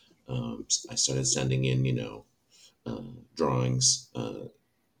stopped. I started sending in, drawings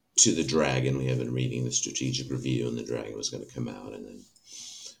to the Dragon. We had been reading the strategic review, and the Dragon was going to come out. And then,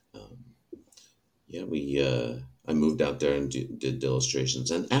 I moved out there and did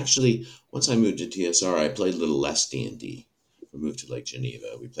illustrations. And actually, once I moved to TSR, I played a little less D&D. We moved to Lake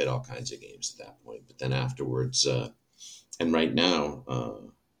Geneva. We played all kinds of games at that point. But then afterwards, and right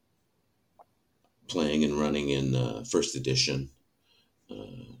now, playing and running in first edition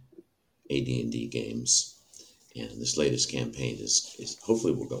AD&D games, and this latest campaign is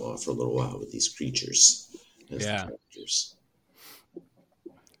hopefully will go on for a little while with these creatures as the characters.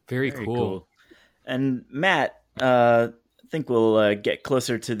 Very cool. And Matt, I think we'll get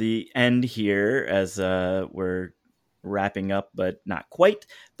closer to the end here as we're wrapping up, but not quite.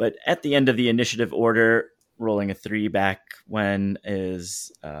 But at the end of the initiative order, rolling a 3 back when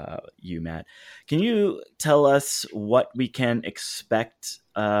is you, Matt. Can you tell us what we can expect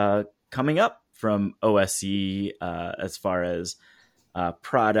coming up from OSE as far as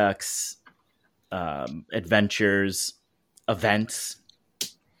products, adventures, events?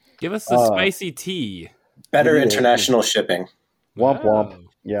 Give us the spicy tea. Better international shipping. Womp womp.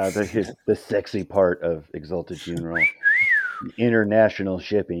 Yeah, the sexy part of Exalted Funeral. International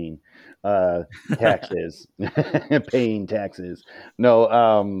shipping. Taxes. Paying taxes.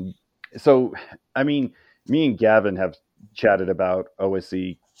 No, so I mean, me and Gavin have chatted about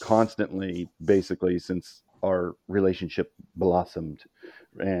OSE constantly, basically, since our relationship blossomed,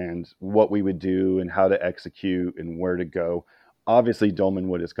 and what we would do and how to execute and where to go. Obviously,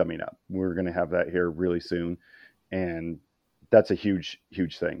 Dolmenwood is coming up. We're going to have that here really soon, and that's a huge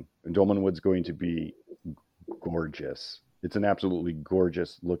thing. And Dolmenwood's going to be gorgeous. It's an absolutely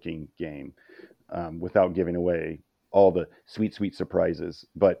gorgeous looking game, without giving away all the sweet surprises.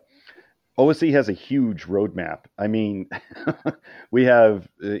 But OSE has a huge roadmap. I mean, we have,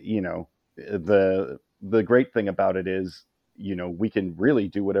 the great thing about it is, we can really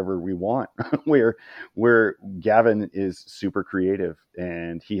do whatever we want. where Gavin is super creative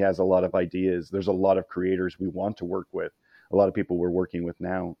and he has a lot of ideas. There's a lot of creators we want to work with. A lot of people we're working with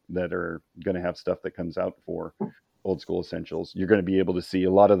now that are going to have stuff that comes out for Old School Essentials. You're going to be able to see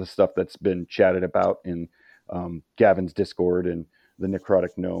a lot of the stuff that's been chatted about in Gavin's Discord and the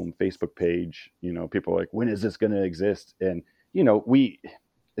Necrotic Gnome Facebook page. People are like, when is this going to exist? And,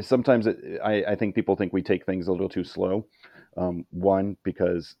 sometimes I think people think we take things a little too slow. One,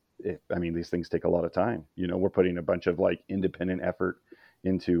 because these things take a lot of time. We're putting a bunch of like independent effort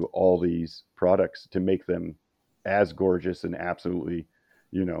into all these products to make them as gorgeous and absolutely,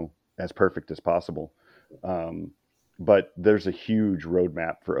 as perfect as possible. But there's a huge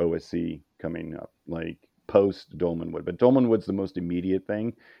roadmap for OSE coming up, like post Dolmenwood. But Dolmenwood's the most immediate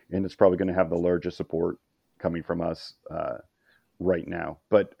thing, and it's probably going to have the largest support coming from us right now.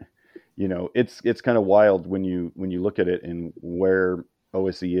 But it's kind of wild when you look at it and where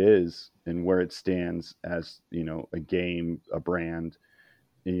OSE is and where it stands as a game, a brand.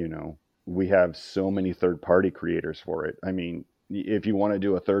 We have so many third-party creators for it. I mean, if you want to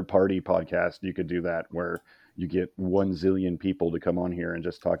do a third-party podcast, you could do that where you get 1 zillion people to come on here and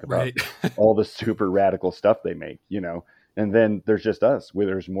just talk about all the super radical stuff they make, and then there's just us where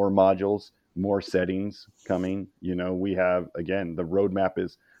there's more modules, more settings coming. We have, again, the road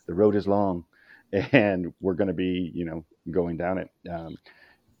is long and we're going to be, going down it.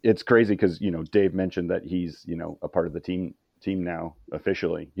 It's crazy because, Dave mentioned that he's, a part of the team now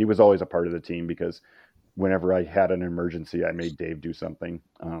officially. He was always a part of the team because whenever I had an emergency, I made Dave do something.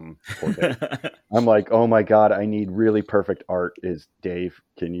 For Dave. I'm like, oh my God, I need really perfect art. Is Dave,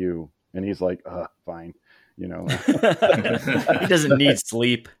 can you? And he's like, fine. He doesn't need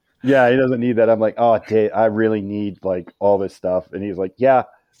sleep. Yeah, he doesn't need that. I'm like, oh, Dave, I really need like all this stuff. And he's like, yeah,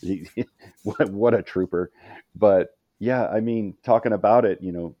 what a trooper. But yeah, talking about it,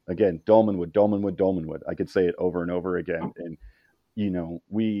 again, Dolmenwood. I could say it over and over again. And,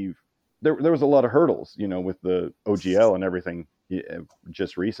 there was a lot of hurdles, with the OGL and everything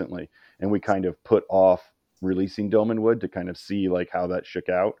just recently. And we kind of put off releasing Dolmenwood to kind of see like how that shook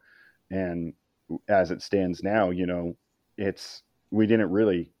out. And as it stands now, we didn't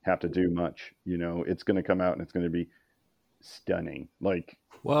really have to do much. It's going to come out and it's going to be stunning. Like,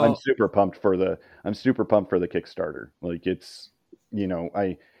 well, I'm super pumped for the Kickstarter. Like, it's,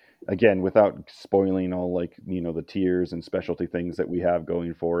 again, without spoiling all like, the tiers and specialty things that we have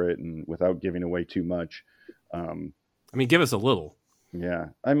going for it, and without giving away too much. Give us a little. Yeah.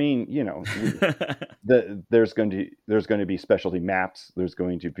 There's going to be specialty maps. There's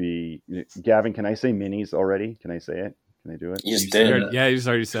going to be, Gavin, can I say minis already? Can I say it? Can I do it? You just did. Yeah, you just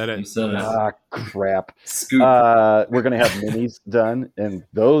already said it. Crap. Scoop. We're going to have minis done, and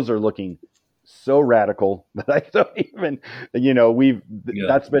those are looking so radical that I don't even,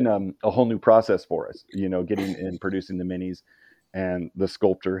 that's been a whole new process for us, getting and producing the minis, and the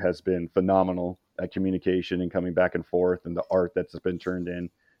sculptor has been phenomenal at communication and coming back and forth, and the art that's been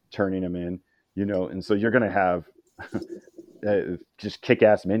turning them in, and so you're going to have just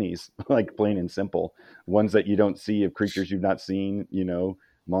kick-ass minis, like plain and simple, ones that you don't see of creatures you've not seen,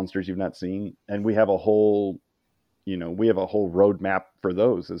 monsters you've not seen. And we have a whole roadmap for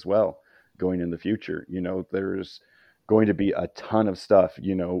those as well going in the future. There's going to be a ton of stuff,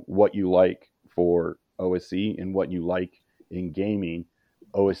 what you like for OSE and what you like in gaming.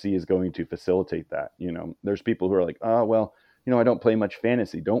 OSE is going to facilitate that. There's people who are like, oh, well, I don't play much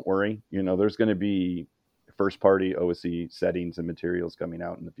fantasy. Don't worry. There's going to be first party OSE settings and materials coming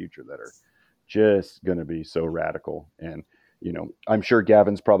out in the future that are just going to be so radical. And, I'm sure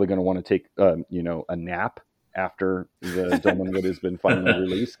Gavin's probably going to want to take, a nap after the Dolmenwood has been finally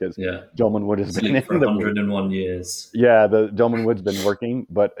released, because Dolmenwood has been in for 101 years. Yeah, the Dolmenwood's been working,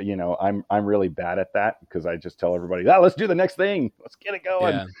 but I'm really bad at that because I just tell everybody, let's do the next thing, let's get it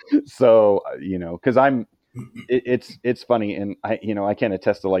going. Yeah. So because it's funny, and I can't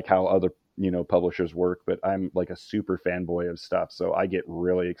attest to like how other publishers work, but I'm like a super fanboy of stuff, so I get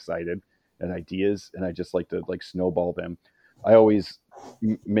really excited at ideas, and I just like to like snowball them. I always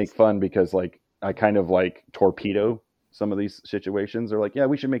make fun because like I kind of like torpedo some of these situations. They're like, yeah,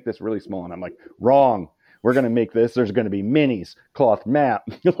 we should make this really small, and I'm like, wrong. We're going to make this. There's going to be minis, cloth map,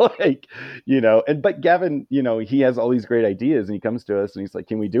 but Gavin, he has all these great ideas, and he comes to us and he's like,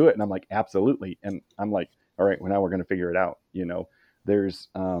 can we do it? And I'm like, absolutely. And I'm like, all right, well, now we're going to figure it out. There's,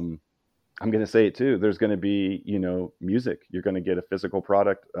 I'm going to say it too. There's going to be, music. You're going to get a physical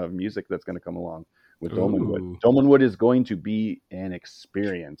product of music that's going to come along with Dolmenwood. Dolmenwood is going to be an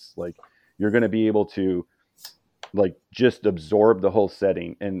experience. Like, you're going to be able to like just absorb the whole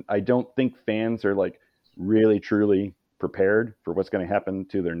setting. And I don't think fans are like really truly prepared for what's going to happen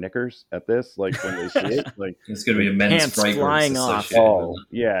to their knickers at this. Like when they see it, like it's going to be immense fragrance flying off. Oh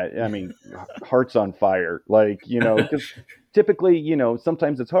yeah. I mean, hearts on fire, like, because typically,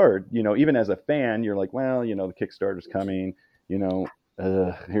 sometimes it's hard, even as a fan, you're like, well, the Kickstarter's coming,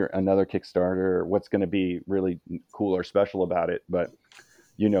 here, another Kickstarter, what's going to be really cool or special about it. But,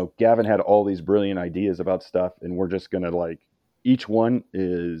 Gavin had all these brilliant ideas about stuff, and we're just going to like, each one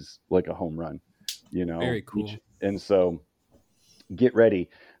is like a home run, Very cool. And so get ready.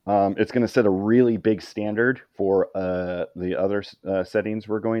 It's going to set a really big standard for the other settings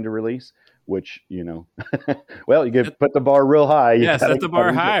we're going to release, which, well, you could put the bar real high. Yeah, set the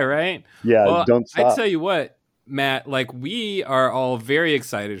bar high, right? Yeah, well, don't stop. I tell you what, Matt, like we are all very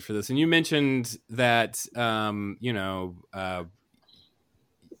excited for this. And you mentioned that,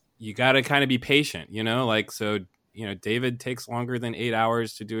 you got to kind of be patient, David takes longer than 8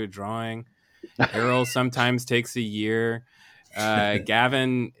 hours to do a drawing. Erol sometimes takes a year.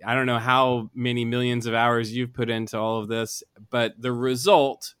 Gavin, I don't know how many millions of hours you've put into all of this, but the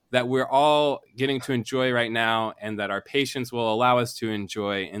result that we're all getting to enjoy right now and that our patience will allow us to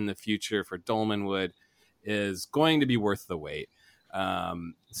enjoy in the future for Dolmenwood is going to be worth the wait.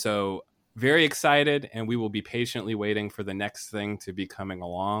 So very excited, and we will be patiently waiting for the next thing to be coming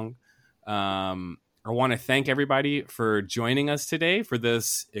along. I want to thank everybody for joining us today for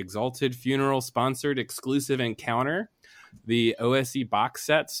this Exalted Funeral sponsored exclusive encounter. The OSE box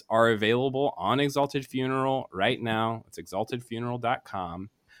sets are available on Exalted Funeral right now. It's exaltedfuneral.com.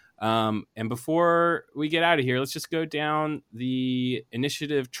 And before we get out of here, let's just go down the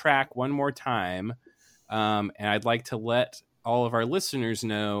initiative track one more time. And I'd like to let all of our listeners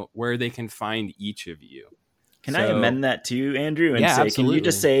know where they can find each of you. Can I amend that too, Andrew? And say, absolutely. Can you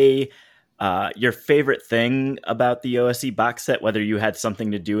just say your favorite thing about the OSE box set, whether you had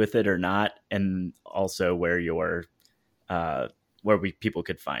something to do with it or not, and also where people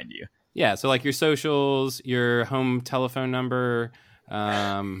could find you? Yeah, so like your socials, your home telephone number,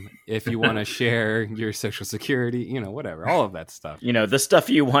 if you want to share your social security, whatever, all of that stuff. The stuff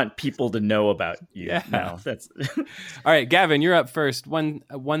you want people to know about you. Yeah. No, that's all right, Gavin, you're up first.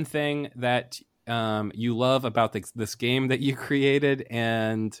 One thing that you love about this game that you created,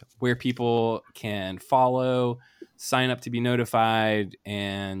 and where people can follow, sign up to be notified,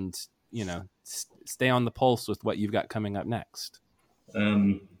 and stay on the pulse with what you've got coming up next.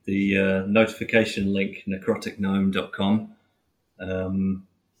 The notification link, necroticgnome.com.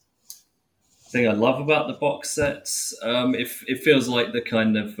 Thing I love about the box sets, it feels like the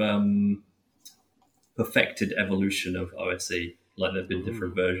kind of perfected evolution of OSE. Like there've been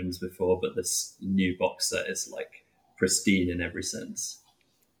different versions before, but this new box set is like pristine in every sense.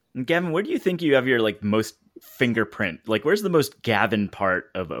 And Gavin, where do you think you have your like most fingerprint? Like, where's the most Gavin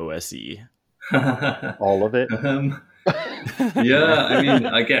part of OSE? All of it. Yeah, I mean,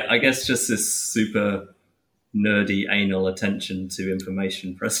 I guess just this super nerdy anal attention to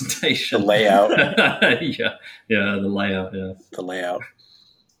information presentation. The layout. yeah, the layout. Yeah, the layout.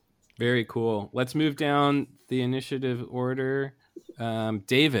 Very cool. Let's move down the initiative order.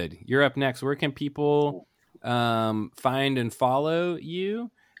 David, you're up next. Where can people find and follow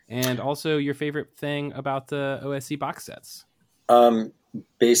you? And also your favorite thing about the OSE box sets?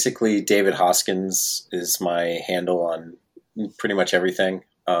 Basically, David Hoskins is my handle on pretty much everything.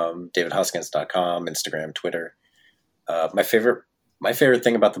 DavidHoskins.com, Instagram, Twitter. My favorite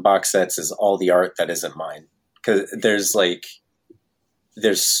thing about the box sets is all the art that isn't mine, because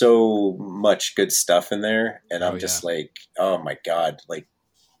there's so much good stuff in there, and I'm just like, oh my god, like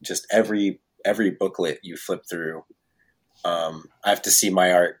just every booklet you flip through, I have to see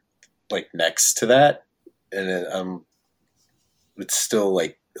my art like next to that, and it's still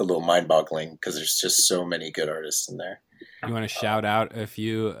like a little mind-boggling because there's just so many good artists in there. You want to shout out a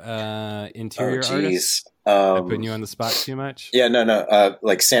few interior artists? I'm putting you on the spot too much? Yeah, no.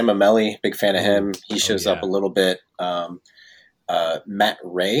 Like Sam Amelli, big fan of him. He shows up a little bit. Matt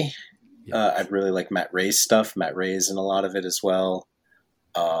Ray. I'd really like Matt Ray's stuff. Matt Ray is in a lot of it as well.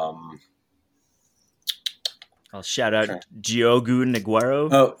 I'll shout out Diogo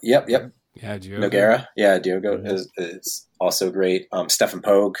Nogueira. Oh, yep. Yeah, Diogo. Nogueira. Yeah, Diogo is also great. Stefan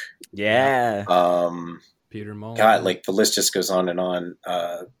Pogue. Yeah. Peter Mullen. God, like the list just goes on and on.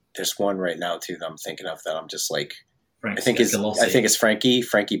 There's one right now too that I'm thinking of that I'm just like, Frank I think it's Frankie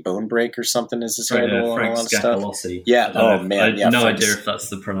Bonebreak or something is his handle. Frank and stuff. Scacalossi. Yeah. Oh man. I have Yeah. no Frank's, idea if that's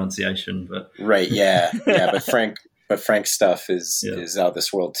the pronunciation, but right. Yeah. Yeah. But Frank's stuff is out of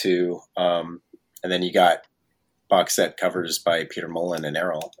this world too. And then you got box set covers by Peter Mullen and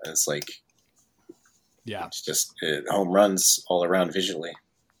Erol. And it's like, it's just home runs all around visually.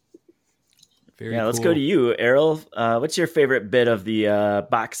 Very Let's cool. go to you, Erol. What's your favorite bit of the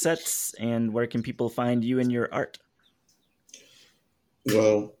box sets, and where can people find you and your art?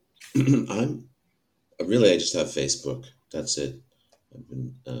 Well, I just have Facebook. That's it.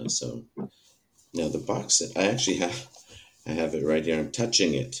 So now the box set, I have it right here. I'm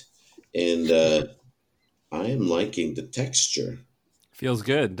touching it, and I am liking the texture. Feels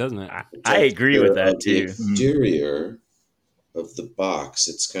good, doesn't it? I agree with that The too. exterior of the box,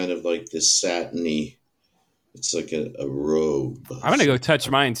 it's kind of like this satiny. It's like a robe. I'm gonna go touch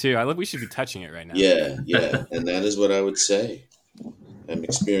mine too. We should be touching it right now. Yeah, and that is what I would say. I'm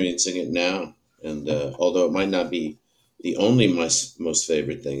experiencing it now, and although it might not be the only most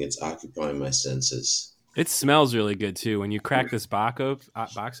favorite thing, it's occupying my senses. It smells really good too when you crack this box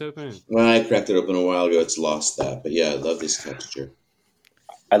open. Well, I cracked it open a while ago. It's lost that, but yeah, I love this texture.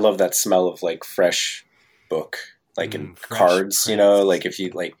 I love that smell of like fresh book, like in cards. You know, like if you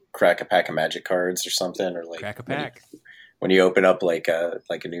like crack a pack of Magic cards or something, or like crack a pack when you open up like a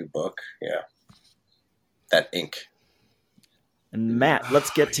new book. Yeah, that ink. And Matt, let's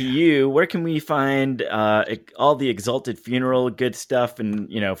get to you. Where can we find all the Exalted Funeral good stuff? And,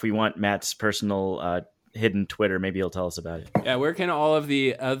 if we want Matt's personal hidden Twitter, maybe he'll tell us about it. Yeah, where can all of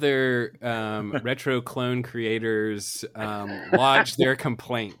the other retro clone creators lodge their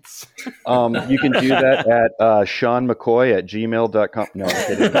complaints? You can do that at SeanMcCoy@gmail.com. No, I'm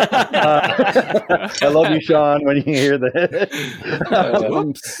kidding. I love you, Sean, when you hear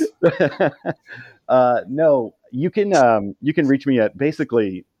this. No, you can reach me at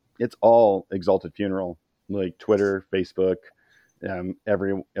basically it's all Exalted Funeral, like Twitter, Facebook,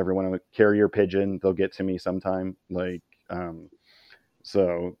 everyone on the carrier pigeon, they'll get to me sometime.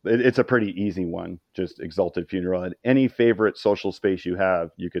 So it's a pretty easy one. Just Exalted Funeral at any favorite social space you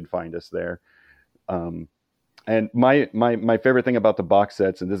have, you could find us there. And my favorite thing about the box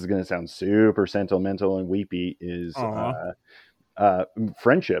sets, and this is going to sound super sentimental and weepy, is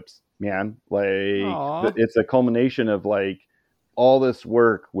friendships. Man, it's a culmination of like all this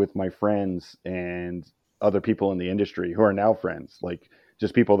work with my friends and other people in the industry who are now friends, like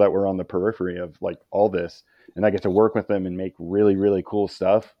just people that were on the periphery of like all this. And I get to work with them and make really, really cool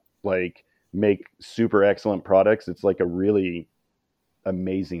stuff, like make super excellent products. It's like a really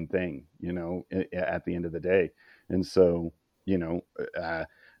amazing thing, at the end of the day. And so, the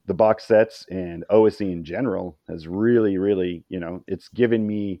box sets and OSE in general has really, really, it's given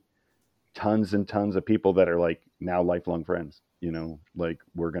me tons and tons of people that are like now lifelong friends, like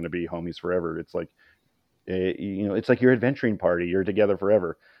we're going to be homies forever. It's like, it's like your adventuring party. You're together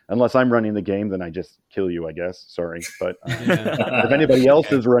forever. Unless I'm running the game, then I just kill you, I guess. Sorry. But if anybody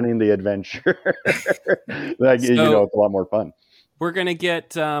else is running the adventure, it's a lot more fun. We're going to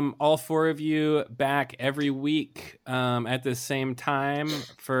get all four of you back every week at the same time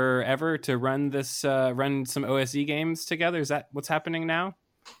forever to run some OSE games together. Is that what's happening now?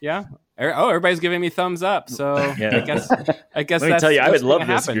 Yeah. Oh, everybody's giving me thumbs up. So I guess let me tell you, I would love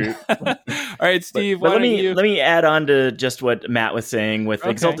this happen. group. All right, Steve. But let me add on to just what Matt was saying with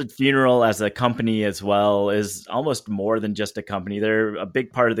Exalted Funeral as a company as well is almost more than just a company. They're a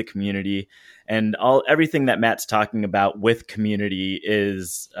big part of the community, and everything that Matt's talking about with community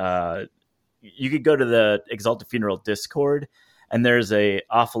is you could go to the Exalted Funeral Discord. And there's a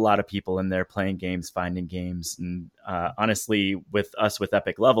awful lot of people in there playing games, finding games. And honestly, with us with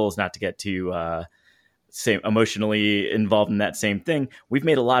Epic Levels, not to get too emotionally involved in that same thing, we've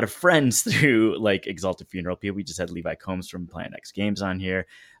made a lot of friends through like Exalted Funeral people. We just had Levi Combs from Planet X Games on here,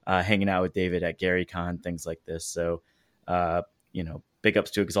 hanging out with David at GaryCon, things like this. So, big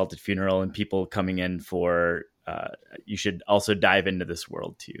ups to Exalted Funeral and people coming in for, you should also dive into this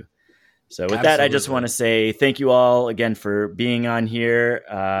world too. So with that, I just want to say thank you all again for being on here.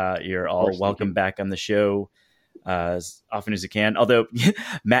 You're all welcome back on the show as often as you can. Although,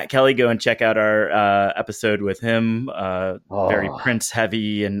 Matt Kelley, go and check out our episode with him. Very Prince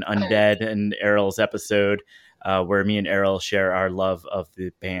heavy and undead, and Erol's episode where me and Erol share our love of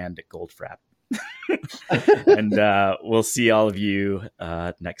the band Goldfrapp. And we'll see all of you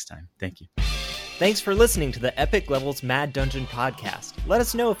next time. Thank you. Thanks for listening to the Epic Levels Mad Dungeon podcast. Let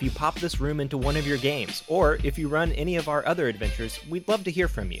us know if you pop this room into one of your games, or if you run any of our other adventures, we'd love to hear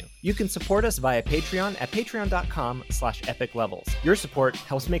from you. You can support us via Patreon at patreon.com/epiclevels. Your support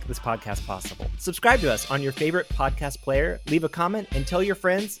helps make this podcast possible. Subscribe to us on your favorite podcast player, leave a comment, and tell your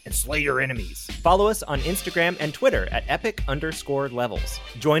friends, and slay your enemies. Follow us on Instagram and Twitter at epic_levels.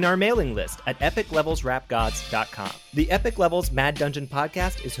 Join our mailing list at epiclevelsrapgods.com. The Epic Levels Mad Dungeon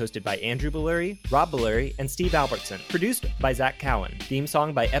podcast is hosted by Andrew Belluri, Rob Belluri, and Steve Albertson. Produced by Zach Cowan. Theme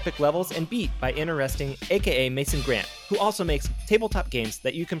song by Epic Levels and beat by Interesting, aka Mason Grant, who also makes tabletop games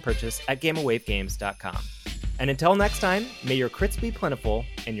that you can purchase at GameAwaveGames.com. And until next time, may your crits be plentiful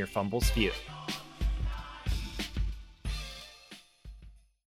and your fumbles few.